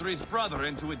chased Rodri's brother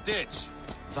into a ditch.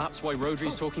 That's why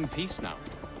Rodri's talking peace now.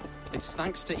 It's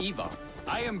thanks to Ivar.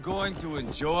 I am going to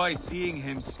enjoy seeing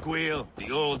him squeal,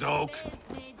 the old oak.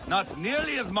 Not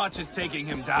nearly as much as taking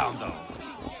him down, though.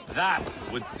 That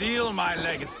would seal my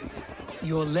legacy.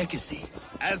 Your legacy?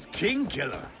 As King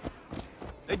Killer.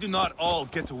 They do not all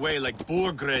get away like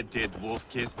Borgred did,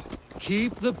 Wolf-Kissed.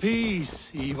 Keep the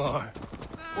peace, Ivar.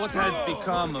 What has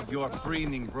become of your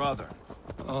preening brother?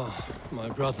 Oh, my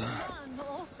brother.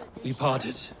 We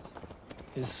parted.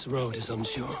 His road is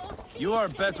unsure. You are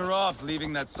better off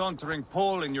leaving that sauntering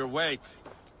Pole in your wake.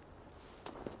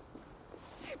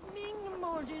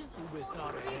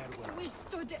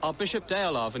 Our Bishop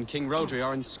Deolav and King Rodri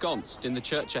are ensconced in the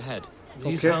church ahead.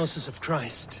 These houses of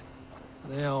Christ,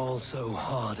 they are all so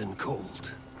hard and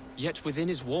cold. Yet within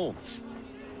his warmth,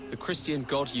 the Christian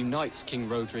God unites King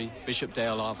Rodri, Bishop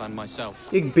Deolav and myself.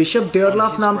 एक bishop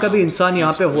डेओलाफ नाम का भी इंसान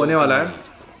यहाँ पे होने वाला है.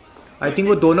 आई थिंक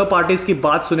वो दोनों पार्टीज की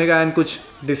बात सुनेगा एंड कुछ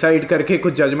डिसाइड करके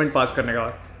कुछ जजमेंट पास करने का.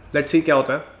 लेट्स सी क्या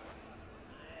होता है.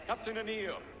 Captain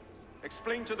Anil,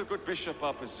 explain to the good bishop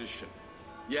our position.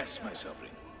 Yes, my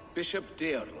sovereign. Bishop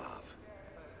Deolav.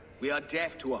 We are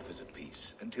deaf to offers of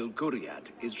peace until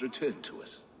Guriad is returned to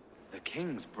us. The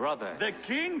king's brother. The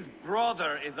king's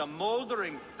brother is a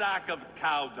moldering sack of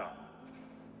cow dung.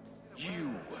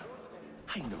 You.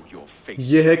 I know your face.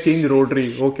 ये है king Rodri.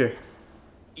 Okay.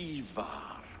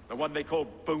 Ivar, the one they call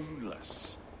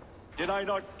boneless. Did I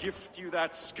not gift you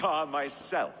that scar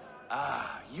myself?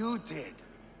 Ah, you did.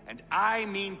 And I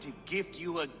mean to gift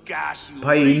you a gash you.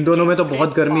 भाई इन दोनों में तो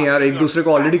बहुत गर्मी है यार. एक दूसरे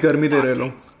को ऑलरेडी गर्मी दे रहे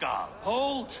लोग.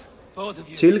 Hold, both of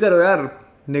you. Chill करो यार.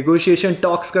 नेगोशिएशन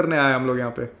टॉक्स करने आए हम लोग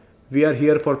यहाँ पे. We are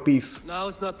here for peace. Now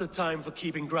is not the time for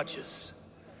keeping grudges.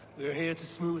 We're here to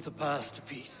smooth the path to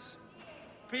peace.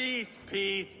 Peace,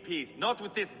 peace, peace. Not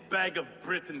with this bag of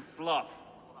Britain slop.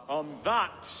 On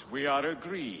that we are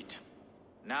agreed.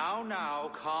 Now,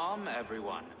 calm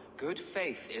everyone. Good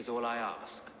faith is all I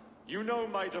ask. You know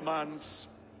my demands.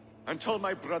 Until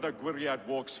my brother Gwiriad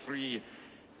walks free,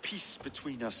 peace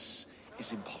between us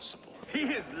is impossible. He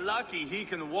is lucky he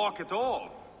can walk at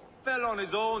all. Fell on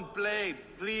his own blade,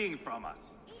 fleeing from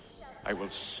us. I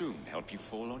will soon help you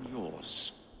fall on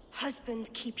yours. Husband,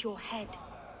 keep your head.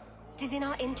 It is in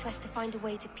our interest to find a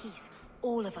way to peace,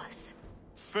 all of us.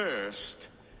 First,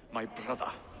 my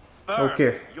brother. First,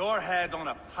 Okay. your head on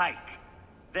a pike.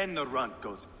 Then the runt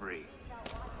goes free.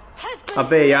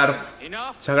 अबे यार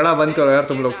झगड़ा बंद करो यार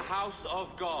तुम लोग.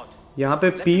 यहाँ पे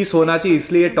पीस होना चाहिए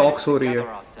इसलिए टॉक्स हो रही है.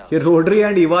 ये रोड्री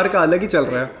एंड इवार का अलग ही चल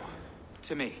रहा है.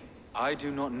 To me, I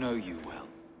do not know you well,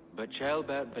 but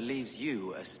Jailbert believes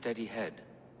you a steady head.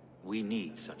 We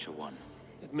need such a one.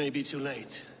 It may be too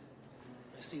late.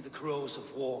 I see the crows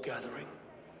of war gathering.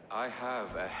 I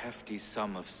have a hefty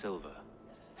sum of silver.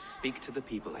 Speak to the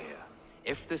people here.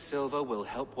 If the silver will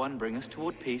help one bring us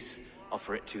toward peace,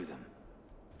 offer it to them.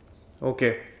 Okay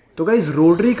तो guys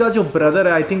Rodri का जो brother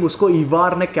है I think उसको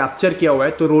इवार ने capture किया हुआ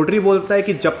है. तो रोड्री बोलता है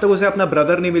कि जब तक उसे अपना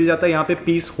ब्रदर नहीं मिल जाता यहाँ पे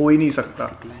पीस हो ही नहीं सकता.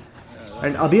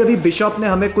 एंड अभी बिशप ने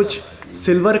हमें कुछ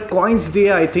सिल्वर कॉइन्स दिए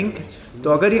आई थिंक. तो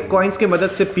अगर ये कॉइन्स की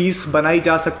मदद से पीस बनाई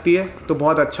जा सकती है तो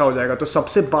बहुत अच्छा हो जाएगा. तो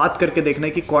सबसे बात करके देखना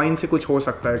है कि कॉइन से कुछ हो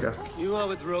सकता है क्या.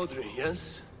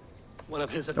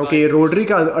 ओके रोड्री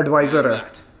का एडवाइजर है.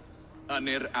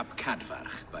 Anir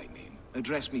Abkadvarch by name.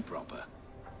 Address me proper.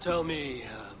 Tell me,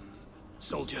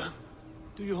 soldier,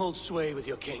 do you hold sway with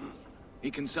your king?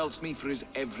 He consults me for his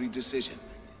every decision.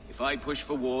 If I push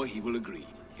for war, he will agree.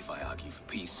 If I argue for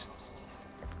peace,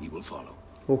 he will follow.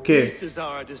 Okay. This is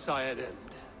our desired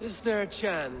end. Is there a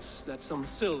chance that some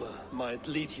silver might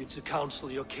lead you to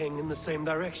counsel your king in the same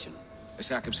direction? A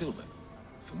sack of silver?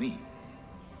 For me?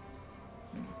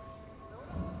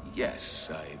 Yes,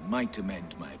 I might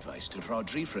amend my advice to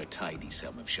Rodri for a tidy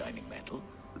sum of shining metal.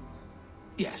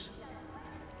 Yes.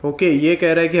 Okay ये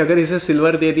कह रहा है कि अगर इसे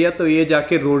silver दे दिया तो ये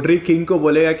जाके रोड्री किंग को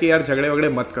बोलेगा कि यार झगड़े वगड़े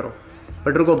मत करो.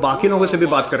 बट रुको बाकी लोगों से भी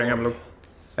बात करेंगे हम लोग.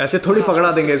 ऐसे थोड़ी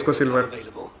पकड़ा देंगे इसको सिल्वर.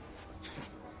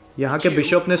 यहाँ के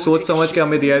बिशप ने सोच समझ के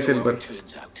हमें दिया है सिल्वर.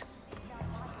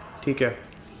 ठीक है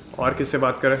और किससे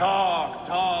बात करें.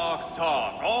 Talk.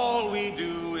 All we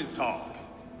do is talk.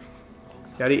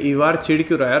 यार इवार चिढ़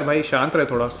क्यों रहा है यार. भाई शांत रहे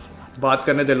थोड़ा. बात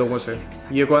करने दे लोगों से.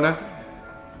 ये कौन है.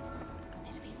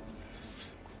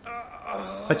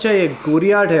 अच्छा ये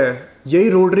गुरियाड है. यही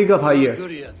रोड्री का भाई है.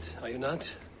 Guriad, are you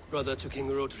not? Brother to King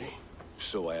Rodri.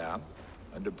 So I am,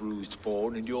 and a bruised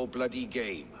pawn in your bloody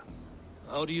game.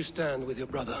 How do you stand with your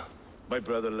brother? My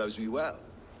brother loves me well.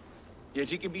 Yet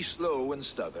he can be slow and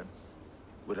stubborn.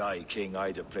 Were I king,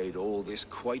 I'd have played all this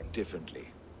quite differently.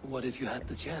 What if you had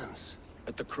the chance?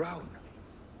 At the crown,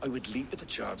 I would leap at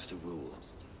the chance to rule.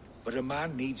 But a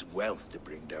man needs wealth to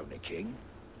bring down a king.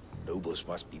 Nobles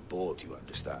must be bought, you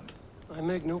understand. I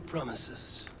make no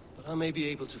promises, but I may be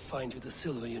able to find you the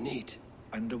silver you need.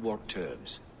 Under what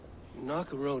terms? Knock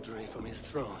Rodri from his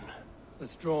throne.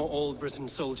 Withdraw all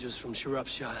Britain's soldiers from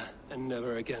Shropshire, and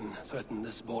never again threaten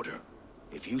this border.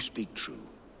 If you speak true,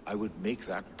 I would make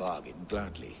that bargain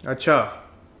gladly. अच्छा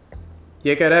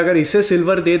ये कह रहा है अगर इसे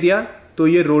silver दे दिया तो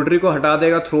ये रोड्री को हटा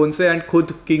देगा थ्रोन से एंड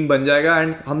खुद किंग बन जाएगा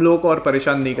एंड हम लोगों को और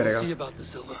परेशान नहीं करेगा.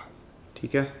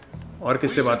 ठीक है और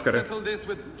किससे बात करें.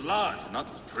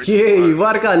 ये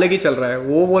इवार का अलग ही चल रहा है.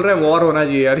 वो बोल रहा है वॉर होना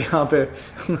चाहिए यार यहाँ पे.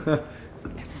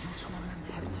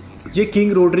 ये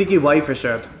किंग रोड्री की वाइफ है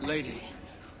शायद। Lady,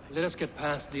 let us get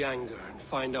past the anger and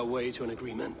find our way to an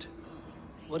agreement.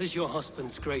 What is your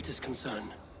husband's greatest concern?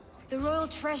 The royal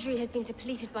treasury has been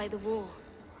depleted by the war.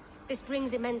 This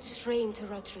brings immense strain to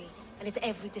Rodri and his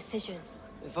every decision.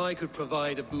 If I could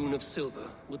provide a boon of silver,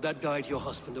 would that guide your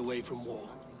husband away from war?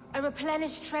 A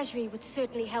replenished treasury would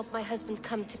certainly help my husband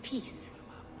come to peace.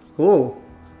 Oh,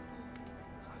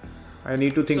 I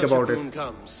need to think about it.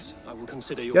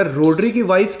 यार Rodri की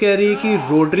wife कह रही है कि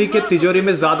Rodri के तिजोरी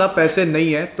में ज्यादा पैसे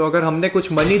नहीं है, तो अगर हमने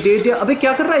कुछ मनी दे दिया। अबे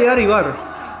क्या कर रहा है यार इवार,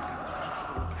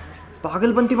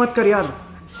 पागलपंती मत कर यार।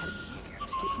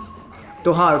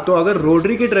 तो हाँ, तो अगर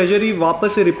रोड्री की ट्रेजरी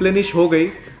वापस से रिप्लेनिश हो गई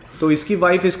तो इसकी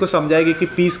वाइफ इसको समझाएगी कि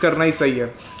पीस करना ही सही है।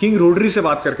 किंग रोड्री से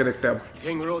बात करके देखते हैं अब।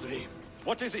 King Rodri,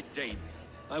 What is it, Dane?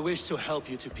 I wish to help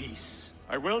you to peace.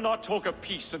 I will not talk of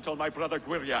peace until my brother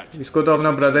Gwiriad. इसको तो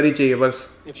अपना ब्रदर ही चाहिए बस।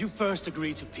 If you first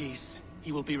agree to peace,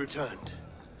 he will be returned.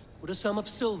 Would a sum of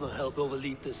silver help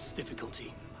overleap this difficulty?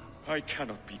 I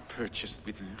cannot be purchased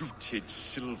with looted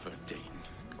silver, Dane.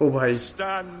 ओ भाई,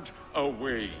 Stand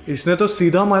away. इसने तो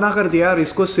सीधा मना कर दिया यार।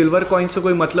 इसको सिल्वर कॉइन से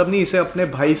कोई मतलब नहीं, इसे अपने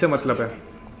भाई से मतलब है।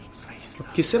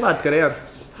 किससे बात करे यार,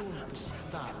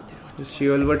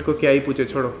 शियोलवर्ट को क्या ही पूछे,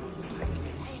 छोड़ो।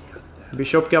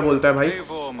 बिशप क्या बोलता है भाई?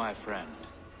 Eivor, my friend.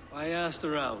 I asked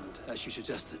around, as you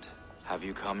suggested. Have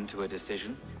you come to a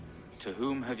decision? To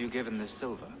whom have you given this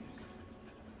silver?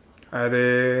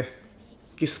 अरे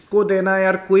किसको देना है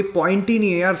यार, कोई पॉइंट ही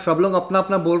नहीं है यार। सब लोग अपना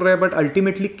अपना बोल रहे हैं, बट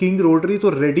अल्टीमेटली किंग रोड्री तो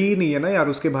रेडी ही नहीं है ना यार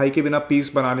उसके भाई के बिना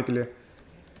पीस बनाने के लिए।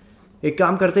 एक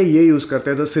काम करते हैं, ये यूज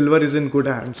करते हैं। The silver is in good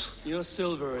hands.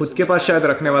 खुद के पास शायद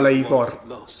रखने वाला ई और।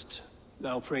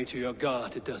 Now pray to your God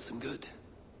it does some good.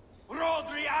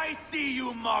 Rodri, I see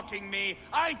you mocking me.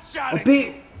 I challenge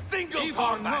you. Single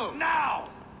combat now.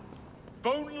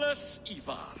 Boneless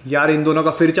Ivar. यार इन दोनों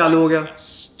का फिर चालू हो गया।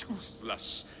 Toothless,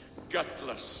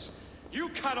 gutless. You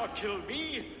cannot kill me.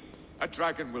 A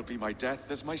dragon will be my death,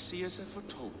 as my seers have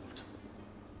foretold.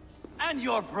 And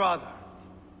your brother.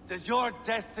 Does your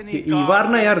destiny इवार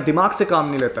ना यार दिमाग से काम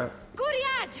नहीं लेता है।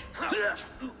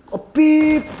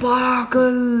 अबे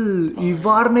पागल,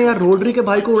 इवार ने यार रोड्री के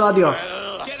भाई को उड़ा दिया।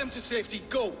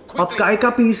 अब काय का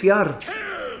पीस यार,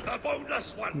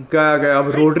 गया गया। अब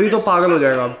रोड्री तो पागल हो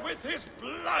जाएगा अब।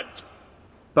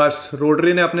 बस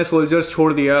रोड्री ने अपने सोल्जर्स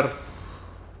छोड़ दिया यार।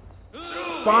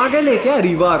 पागल है क्या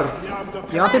इवार?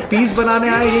 यहाँ पे पीस बनाने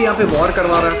आए, ये यहाँ पे वॉर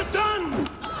करवा रहा है।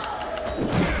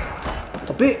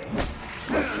 अबे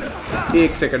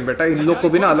एक सेकंड बेटा, इन लोग को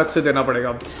भी ना अलग से देना पड़ेगा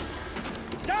अब।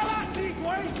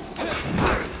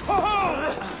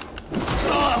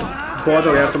 बहुत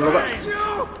हो गया तुम लोग का।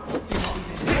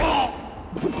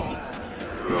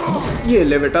 ये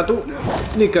ले बेटा, तू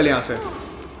निकल यहां से।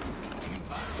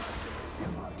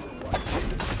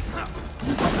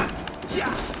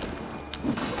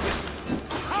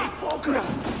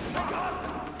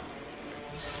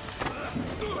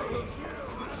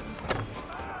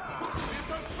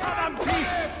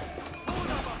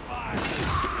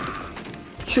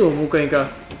 मुंह कहीं का।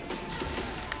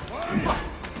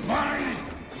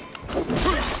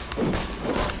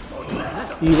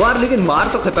 इवार लेकिन मार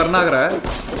तो खतरनाक रहा है,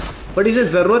 बट इसे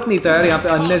जरूरत नहीं था यार यहाँ पे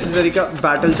अननेसेसरी का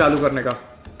बैटल चालू करने का।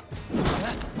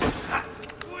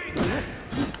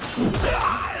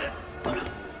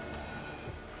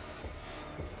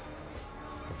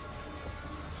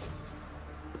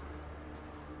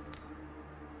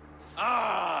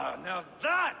 Now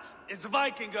that is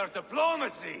Vikinger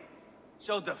diplomacy.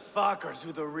 Show the fuckers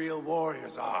who the real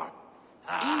warriors are.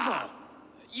 Ivar,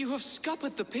 you have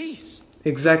scuppered the peace.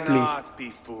 Exactly.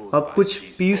 अब कुछ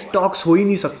peace talks हो ही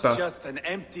नहीं सकता। It's just an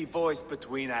empty voice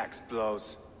between axe blows.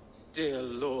 Dear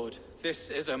Lord, this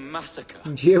is a massacre.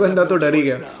 ये बंदा तो डर ही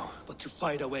गया। But to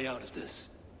find a way out of this.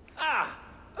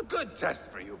 A good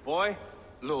test for you, boy.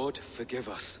 Lord,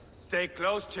 forgive us. Stay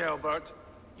close, Jailbert.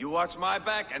 You watch my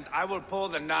back, and I will pull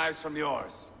the knives from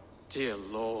yours. Dear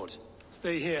Lord.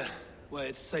 Stay here, where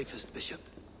it's safest, Bishop.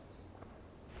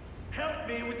 Help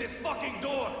me with this fucking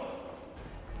door!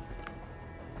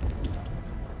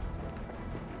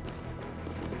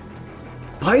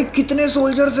 भाई कितने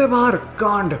soldiers है बाहर,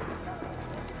 कांड।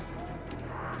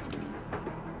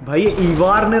 भाई ये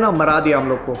इवार ने ना मरा दिया हम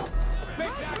लोग को।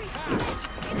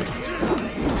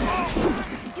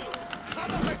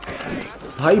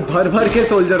 भाई भर भर के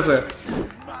सोल्जर्स है।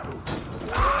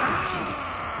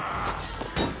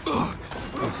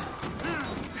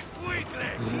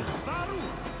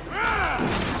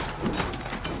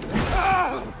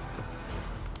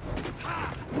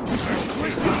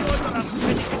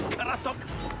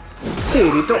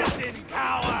 तेरी तो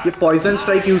ये पॉइजन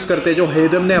स्ट्राइक यूज करते जो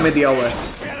हेदम ने हमें दिया हुआ है।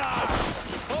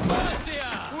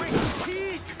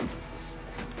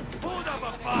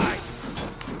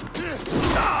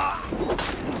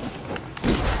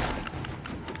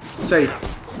 सही।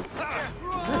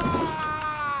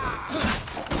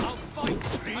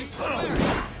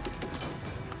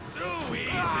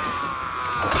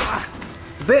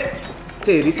 बे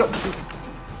तेरी तो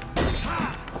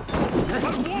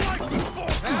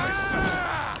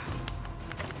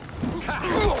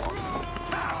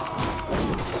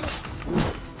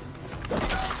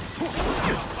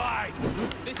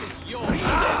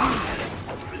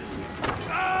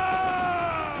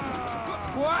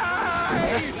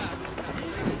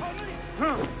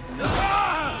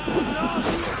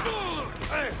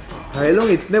भाई लोग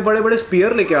इतने बड़े बड़े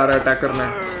स्पीयर लेके आ रहा है अटैक करने,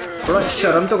 थोड़ा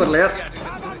शर्म तो कर ले यार।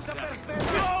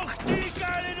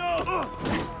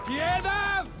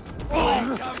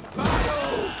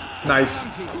 नाइस।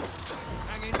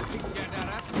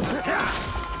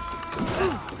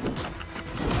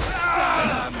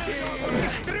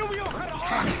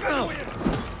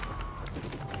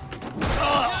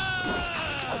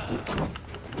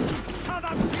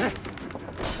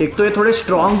 एक तो ये थोड़े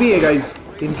स्ट्रॉन्ग भी है गाइस,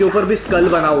 इनके ऊपर भी स्कल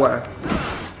बना हुआ है।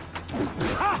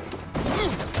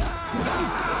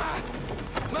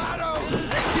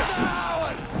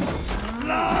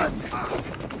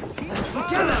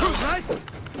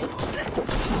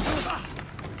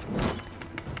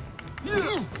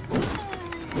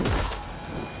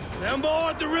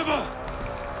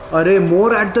 अरे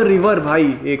मोर एट द रिवर भाई,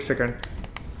 एक सेकंड,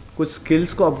 कुछ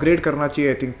स्किल्स को अपग्रेड करना चाहिए।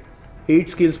 आई थिंक 8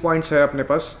 स्किल्स पॉइंट्स है अपने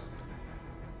पास।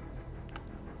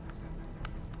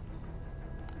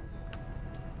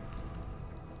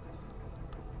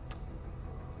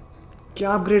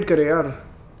 क्या अपग्रेड करे यार?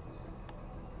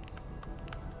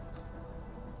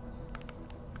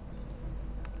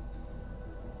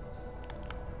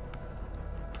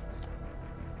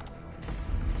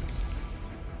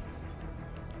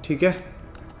 ठीक है,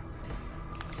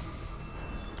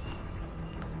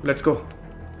 लेट्स गो।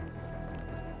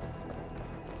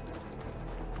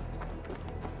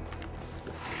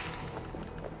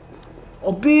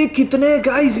 अबे कितने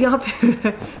गाइस यहाँ पे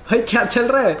भाई क्या चल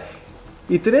रहा है?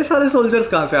 इतने सारे सोल्जर्स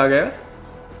कहां से आ गए?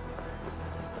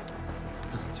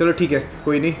 चलो ठीक है,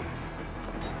 कोई नहीं,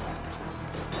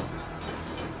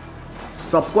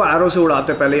 सबको एरो से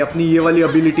उड़ाते पहले, अपनी ये वाली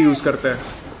एबिलिटी यूज करते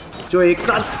हैं जो एक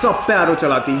साथ सब पे एरो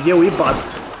चलाती। ये हुई बात।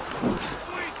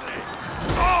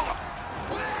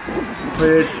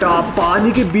 बेटा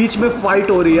पानी के बीच में फाइट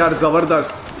हो रही है यार,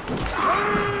 जबरदस्त।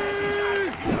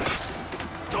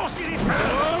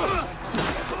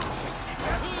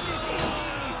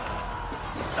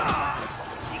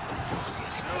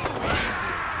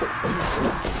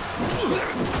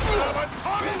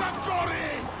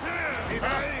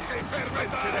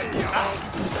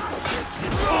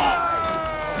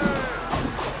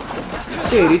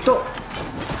 तेरी तो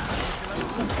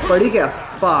पड़ी क्या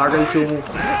पागल चूमू,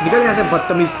 निकल यहाँ से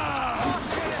बदतमीज।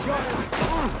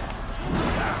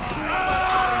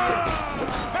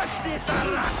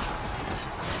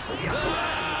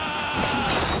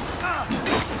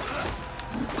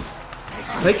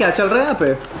 भाई क्या चल रहा है यहाँ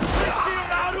पे?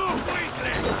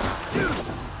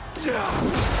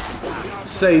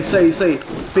 सही सही सही,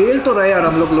 फेल तो रहे यार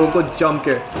हम लोगों को जम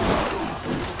के।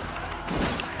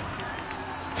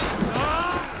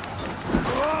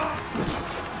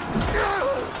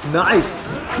 नाइस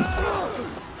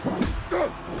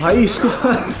भाई, इसको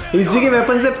इसी के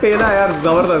वेपन से पेला यार,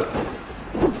 जबरदस्त।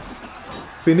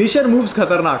 फिनिशर मूव्स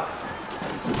खतरनाक।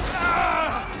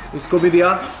 इसको भी दिया,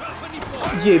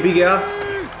 ये भी गया।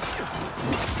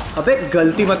 अबे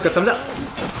गलती मत कर, समझा?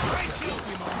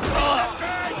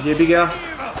 ये भी गया,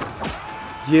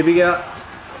 ये भी गया,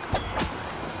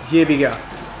 ये भी गया,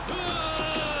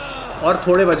 और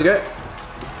थोड़े बच गए।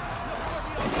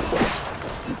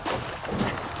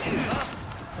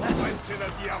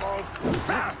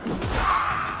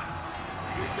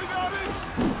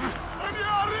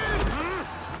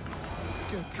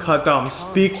 खत्म।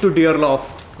 Speak to dear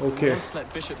loaf. Okay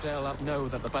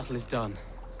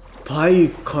भाई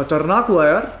खतरनाक हुआ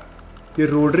यार, ये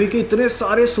रोडरी के इतने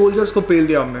सारे सोल्जर्स को पेल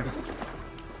दिया हमने।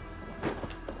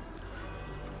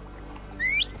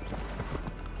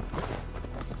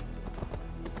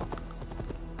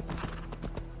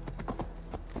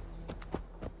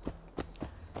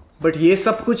 बट ये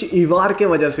सब कुछ इवार के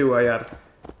वजह से हुआ यार,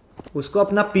 उसको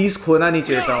अपना पीस खोना नहीं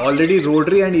चाहिए था। ऑलरेडी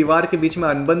रोडरी एंड इवार के बीच में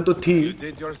अनबन तो थी,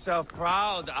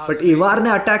 बट इवार ने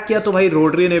अटैक किया तो भाई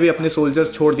रोडरी ने भी अपने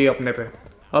सोल्जर्स छोड़ दिए अपने पे।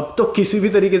 अब तो किसी भी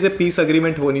तरीके से पीस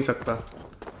अग्रीमेंट हो नहीं सकता।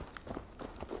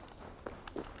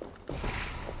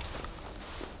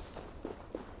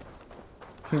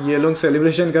 ये लोग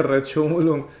सेलिब्रेशन कर रहे हैं, चोमू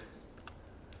लोग।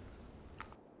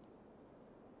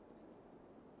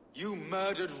 You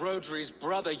murdered Rodri's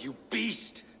brother, you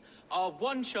beast! Our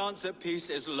one chance at peace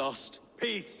is lost.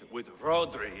 Peace with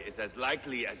Rodri is as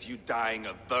likely as you dying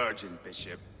a virgin,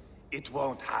 Bishop. It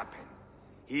won't happen.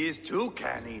 He is too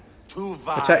canny, too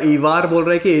vile. अच्छा, ईवार बोल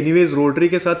रहा है कि anyways Rodri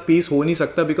के साथ piece हो नहीं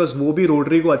सकता बिकॉज वो भी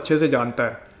रोड्री को अच्छे से जानता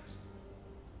है.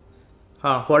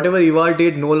 हाँ, whatever Ivar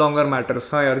did no longer matters.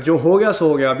 हाँ यार, जो हो गया सो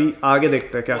हो गया. अभी आगे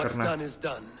देखते हैं क्या करना है. What's done is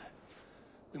done.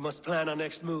 We must plan our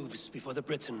next moves before the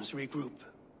Britons regroup.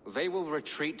 They will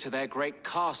retreat to their great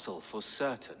castle for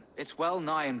certain. It's well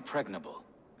nigh impregnable.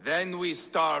 Then we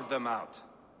starve them out.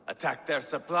 Attack their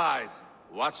supplies.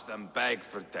 Watch them beg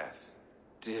for death.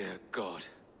 Dear God.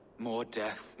 More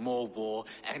death, more war,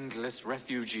 endless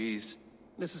refugees.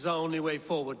 This is our only way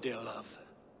forward, dear love.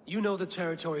 You know the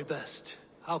territory best.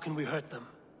 How can we hurt them?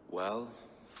 Well,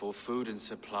 for food and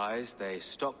supplies, they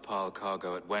stockpile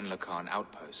cargo at Wenlacan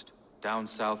Outpost, down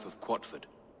south of Quatford.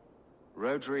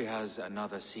 Rodri has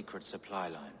another secret supply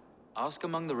line. Ask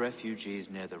among the refugees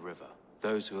near the river,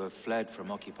 those who have fled from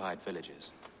occupied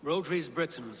villages. Rodri's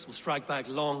Britons will strike back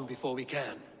long before we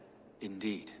can.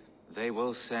 Indeed. They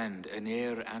will send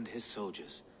Aenir and his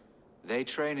soldiers. They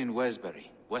train in Wesbury,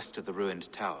 west of the ruined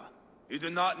tower. You do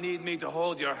not need me to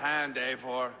hold your hand,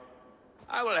 Eivor.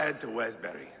 I will head to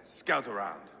Wesbury, scout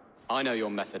around. I know your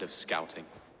method of scouting.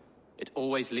 It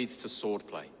always leads to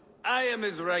swordplay. I am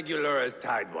as regular as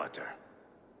Tidewater.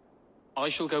 I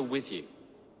shall go with you,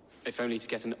 if only to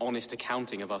get an honest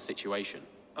accounting of our situation.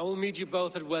 I will meet you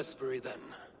both at Westbury then,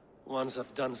 once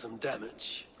I've done some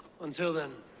damage. Until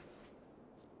then...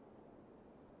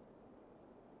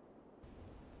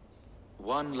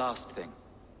 One last thing.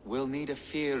 We'll need a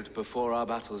field before our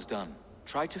battle's done.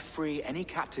 Try to free any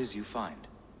captives you find.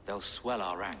 They'll swell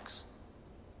our ranks.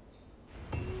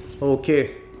 Okay.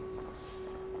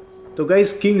 तो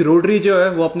guys king Rodri जो है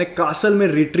वो अपने castle में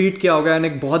retreat किया होगा and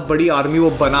एक बहुत बड़ी आर्मी वो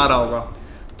बना रहा होगा.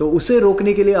 तो उसे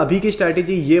रोकने के लिए अभी की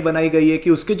स्ट्रैटेजी ये बनाई गई है कि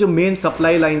उसके जो मेन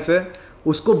सप्लाई लाइंस है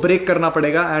उसको ब्रेक करना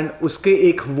पड़ेगा एंड उसके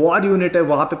एक वॉर यूनिट है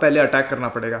वहां पे पहले अटैक करना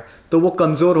पड़ेगा. तो वो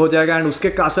कमजोर हो जाएगा एंड उसके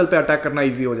कासल पे अटैक करना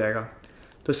ईजी हो जाएगा.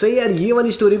 तो सही यार, ये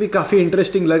वाली स्टोरी भी काफ़ी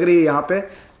इंटरेस्टिंग लग रही है यहाँ पे.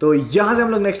 तो यहाँ से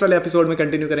हम लोग नेक्स्ट वाले एपिसोड में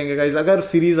कंटिन्यू करेंगे गाइज. अगर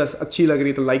सीरीज अच्छी लग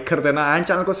रही तो लाइक कर देना एंड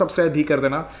चैनल को सब्सक्राइब भी कर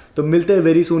देना. तो मिलते हैं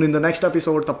very soon in the next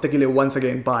episode. तब तक के लिए once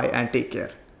again bye and take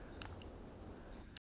care.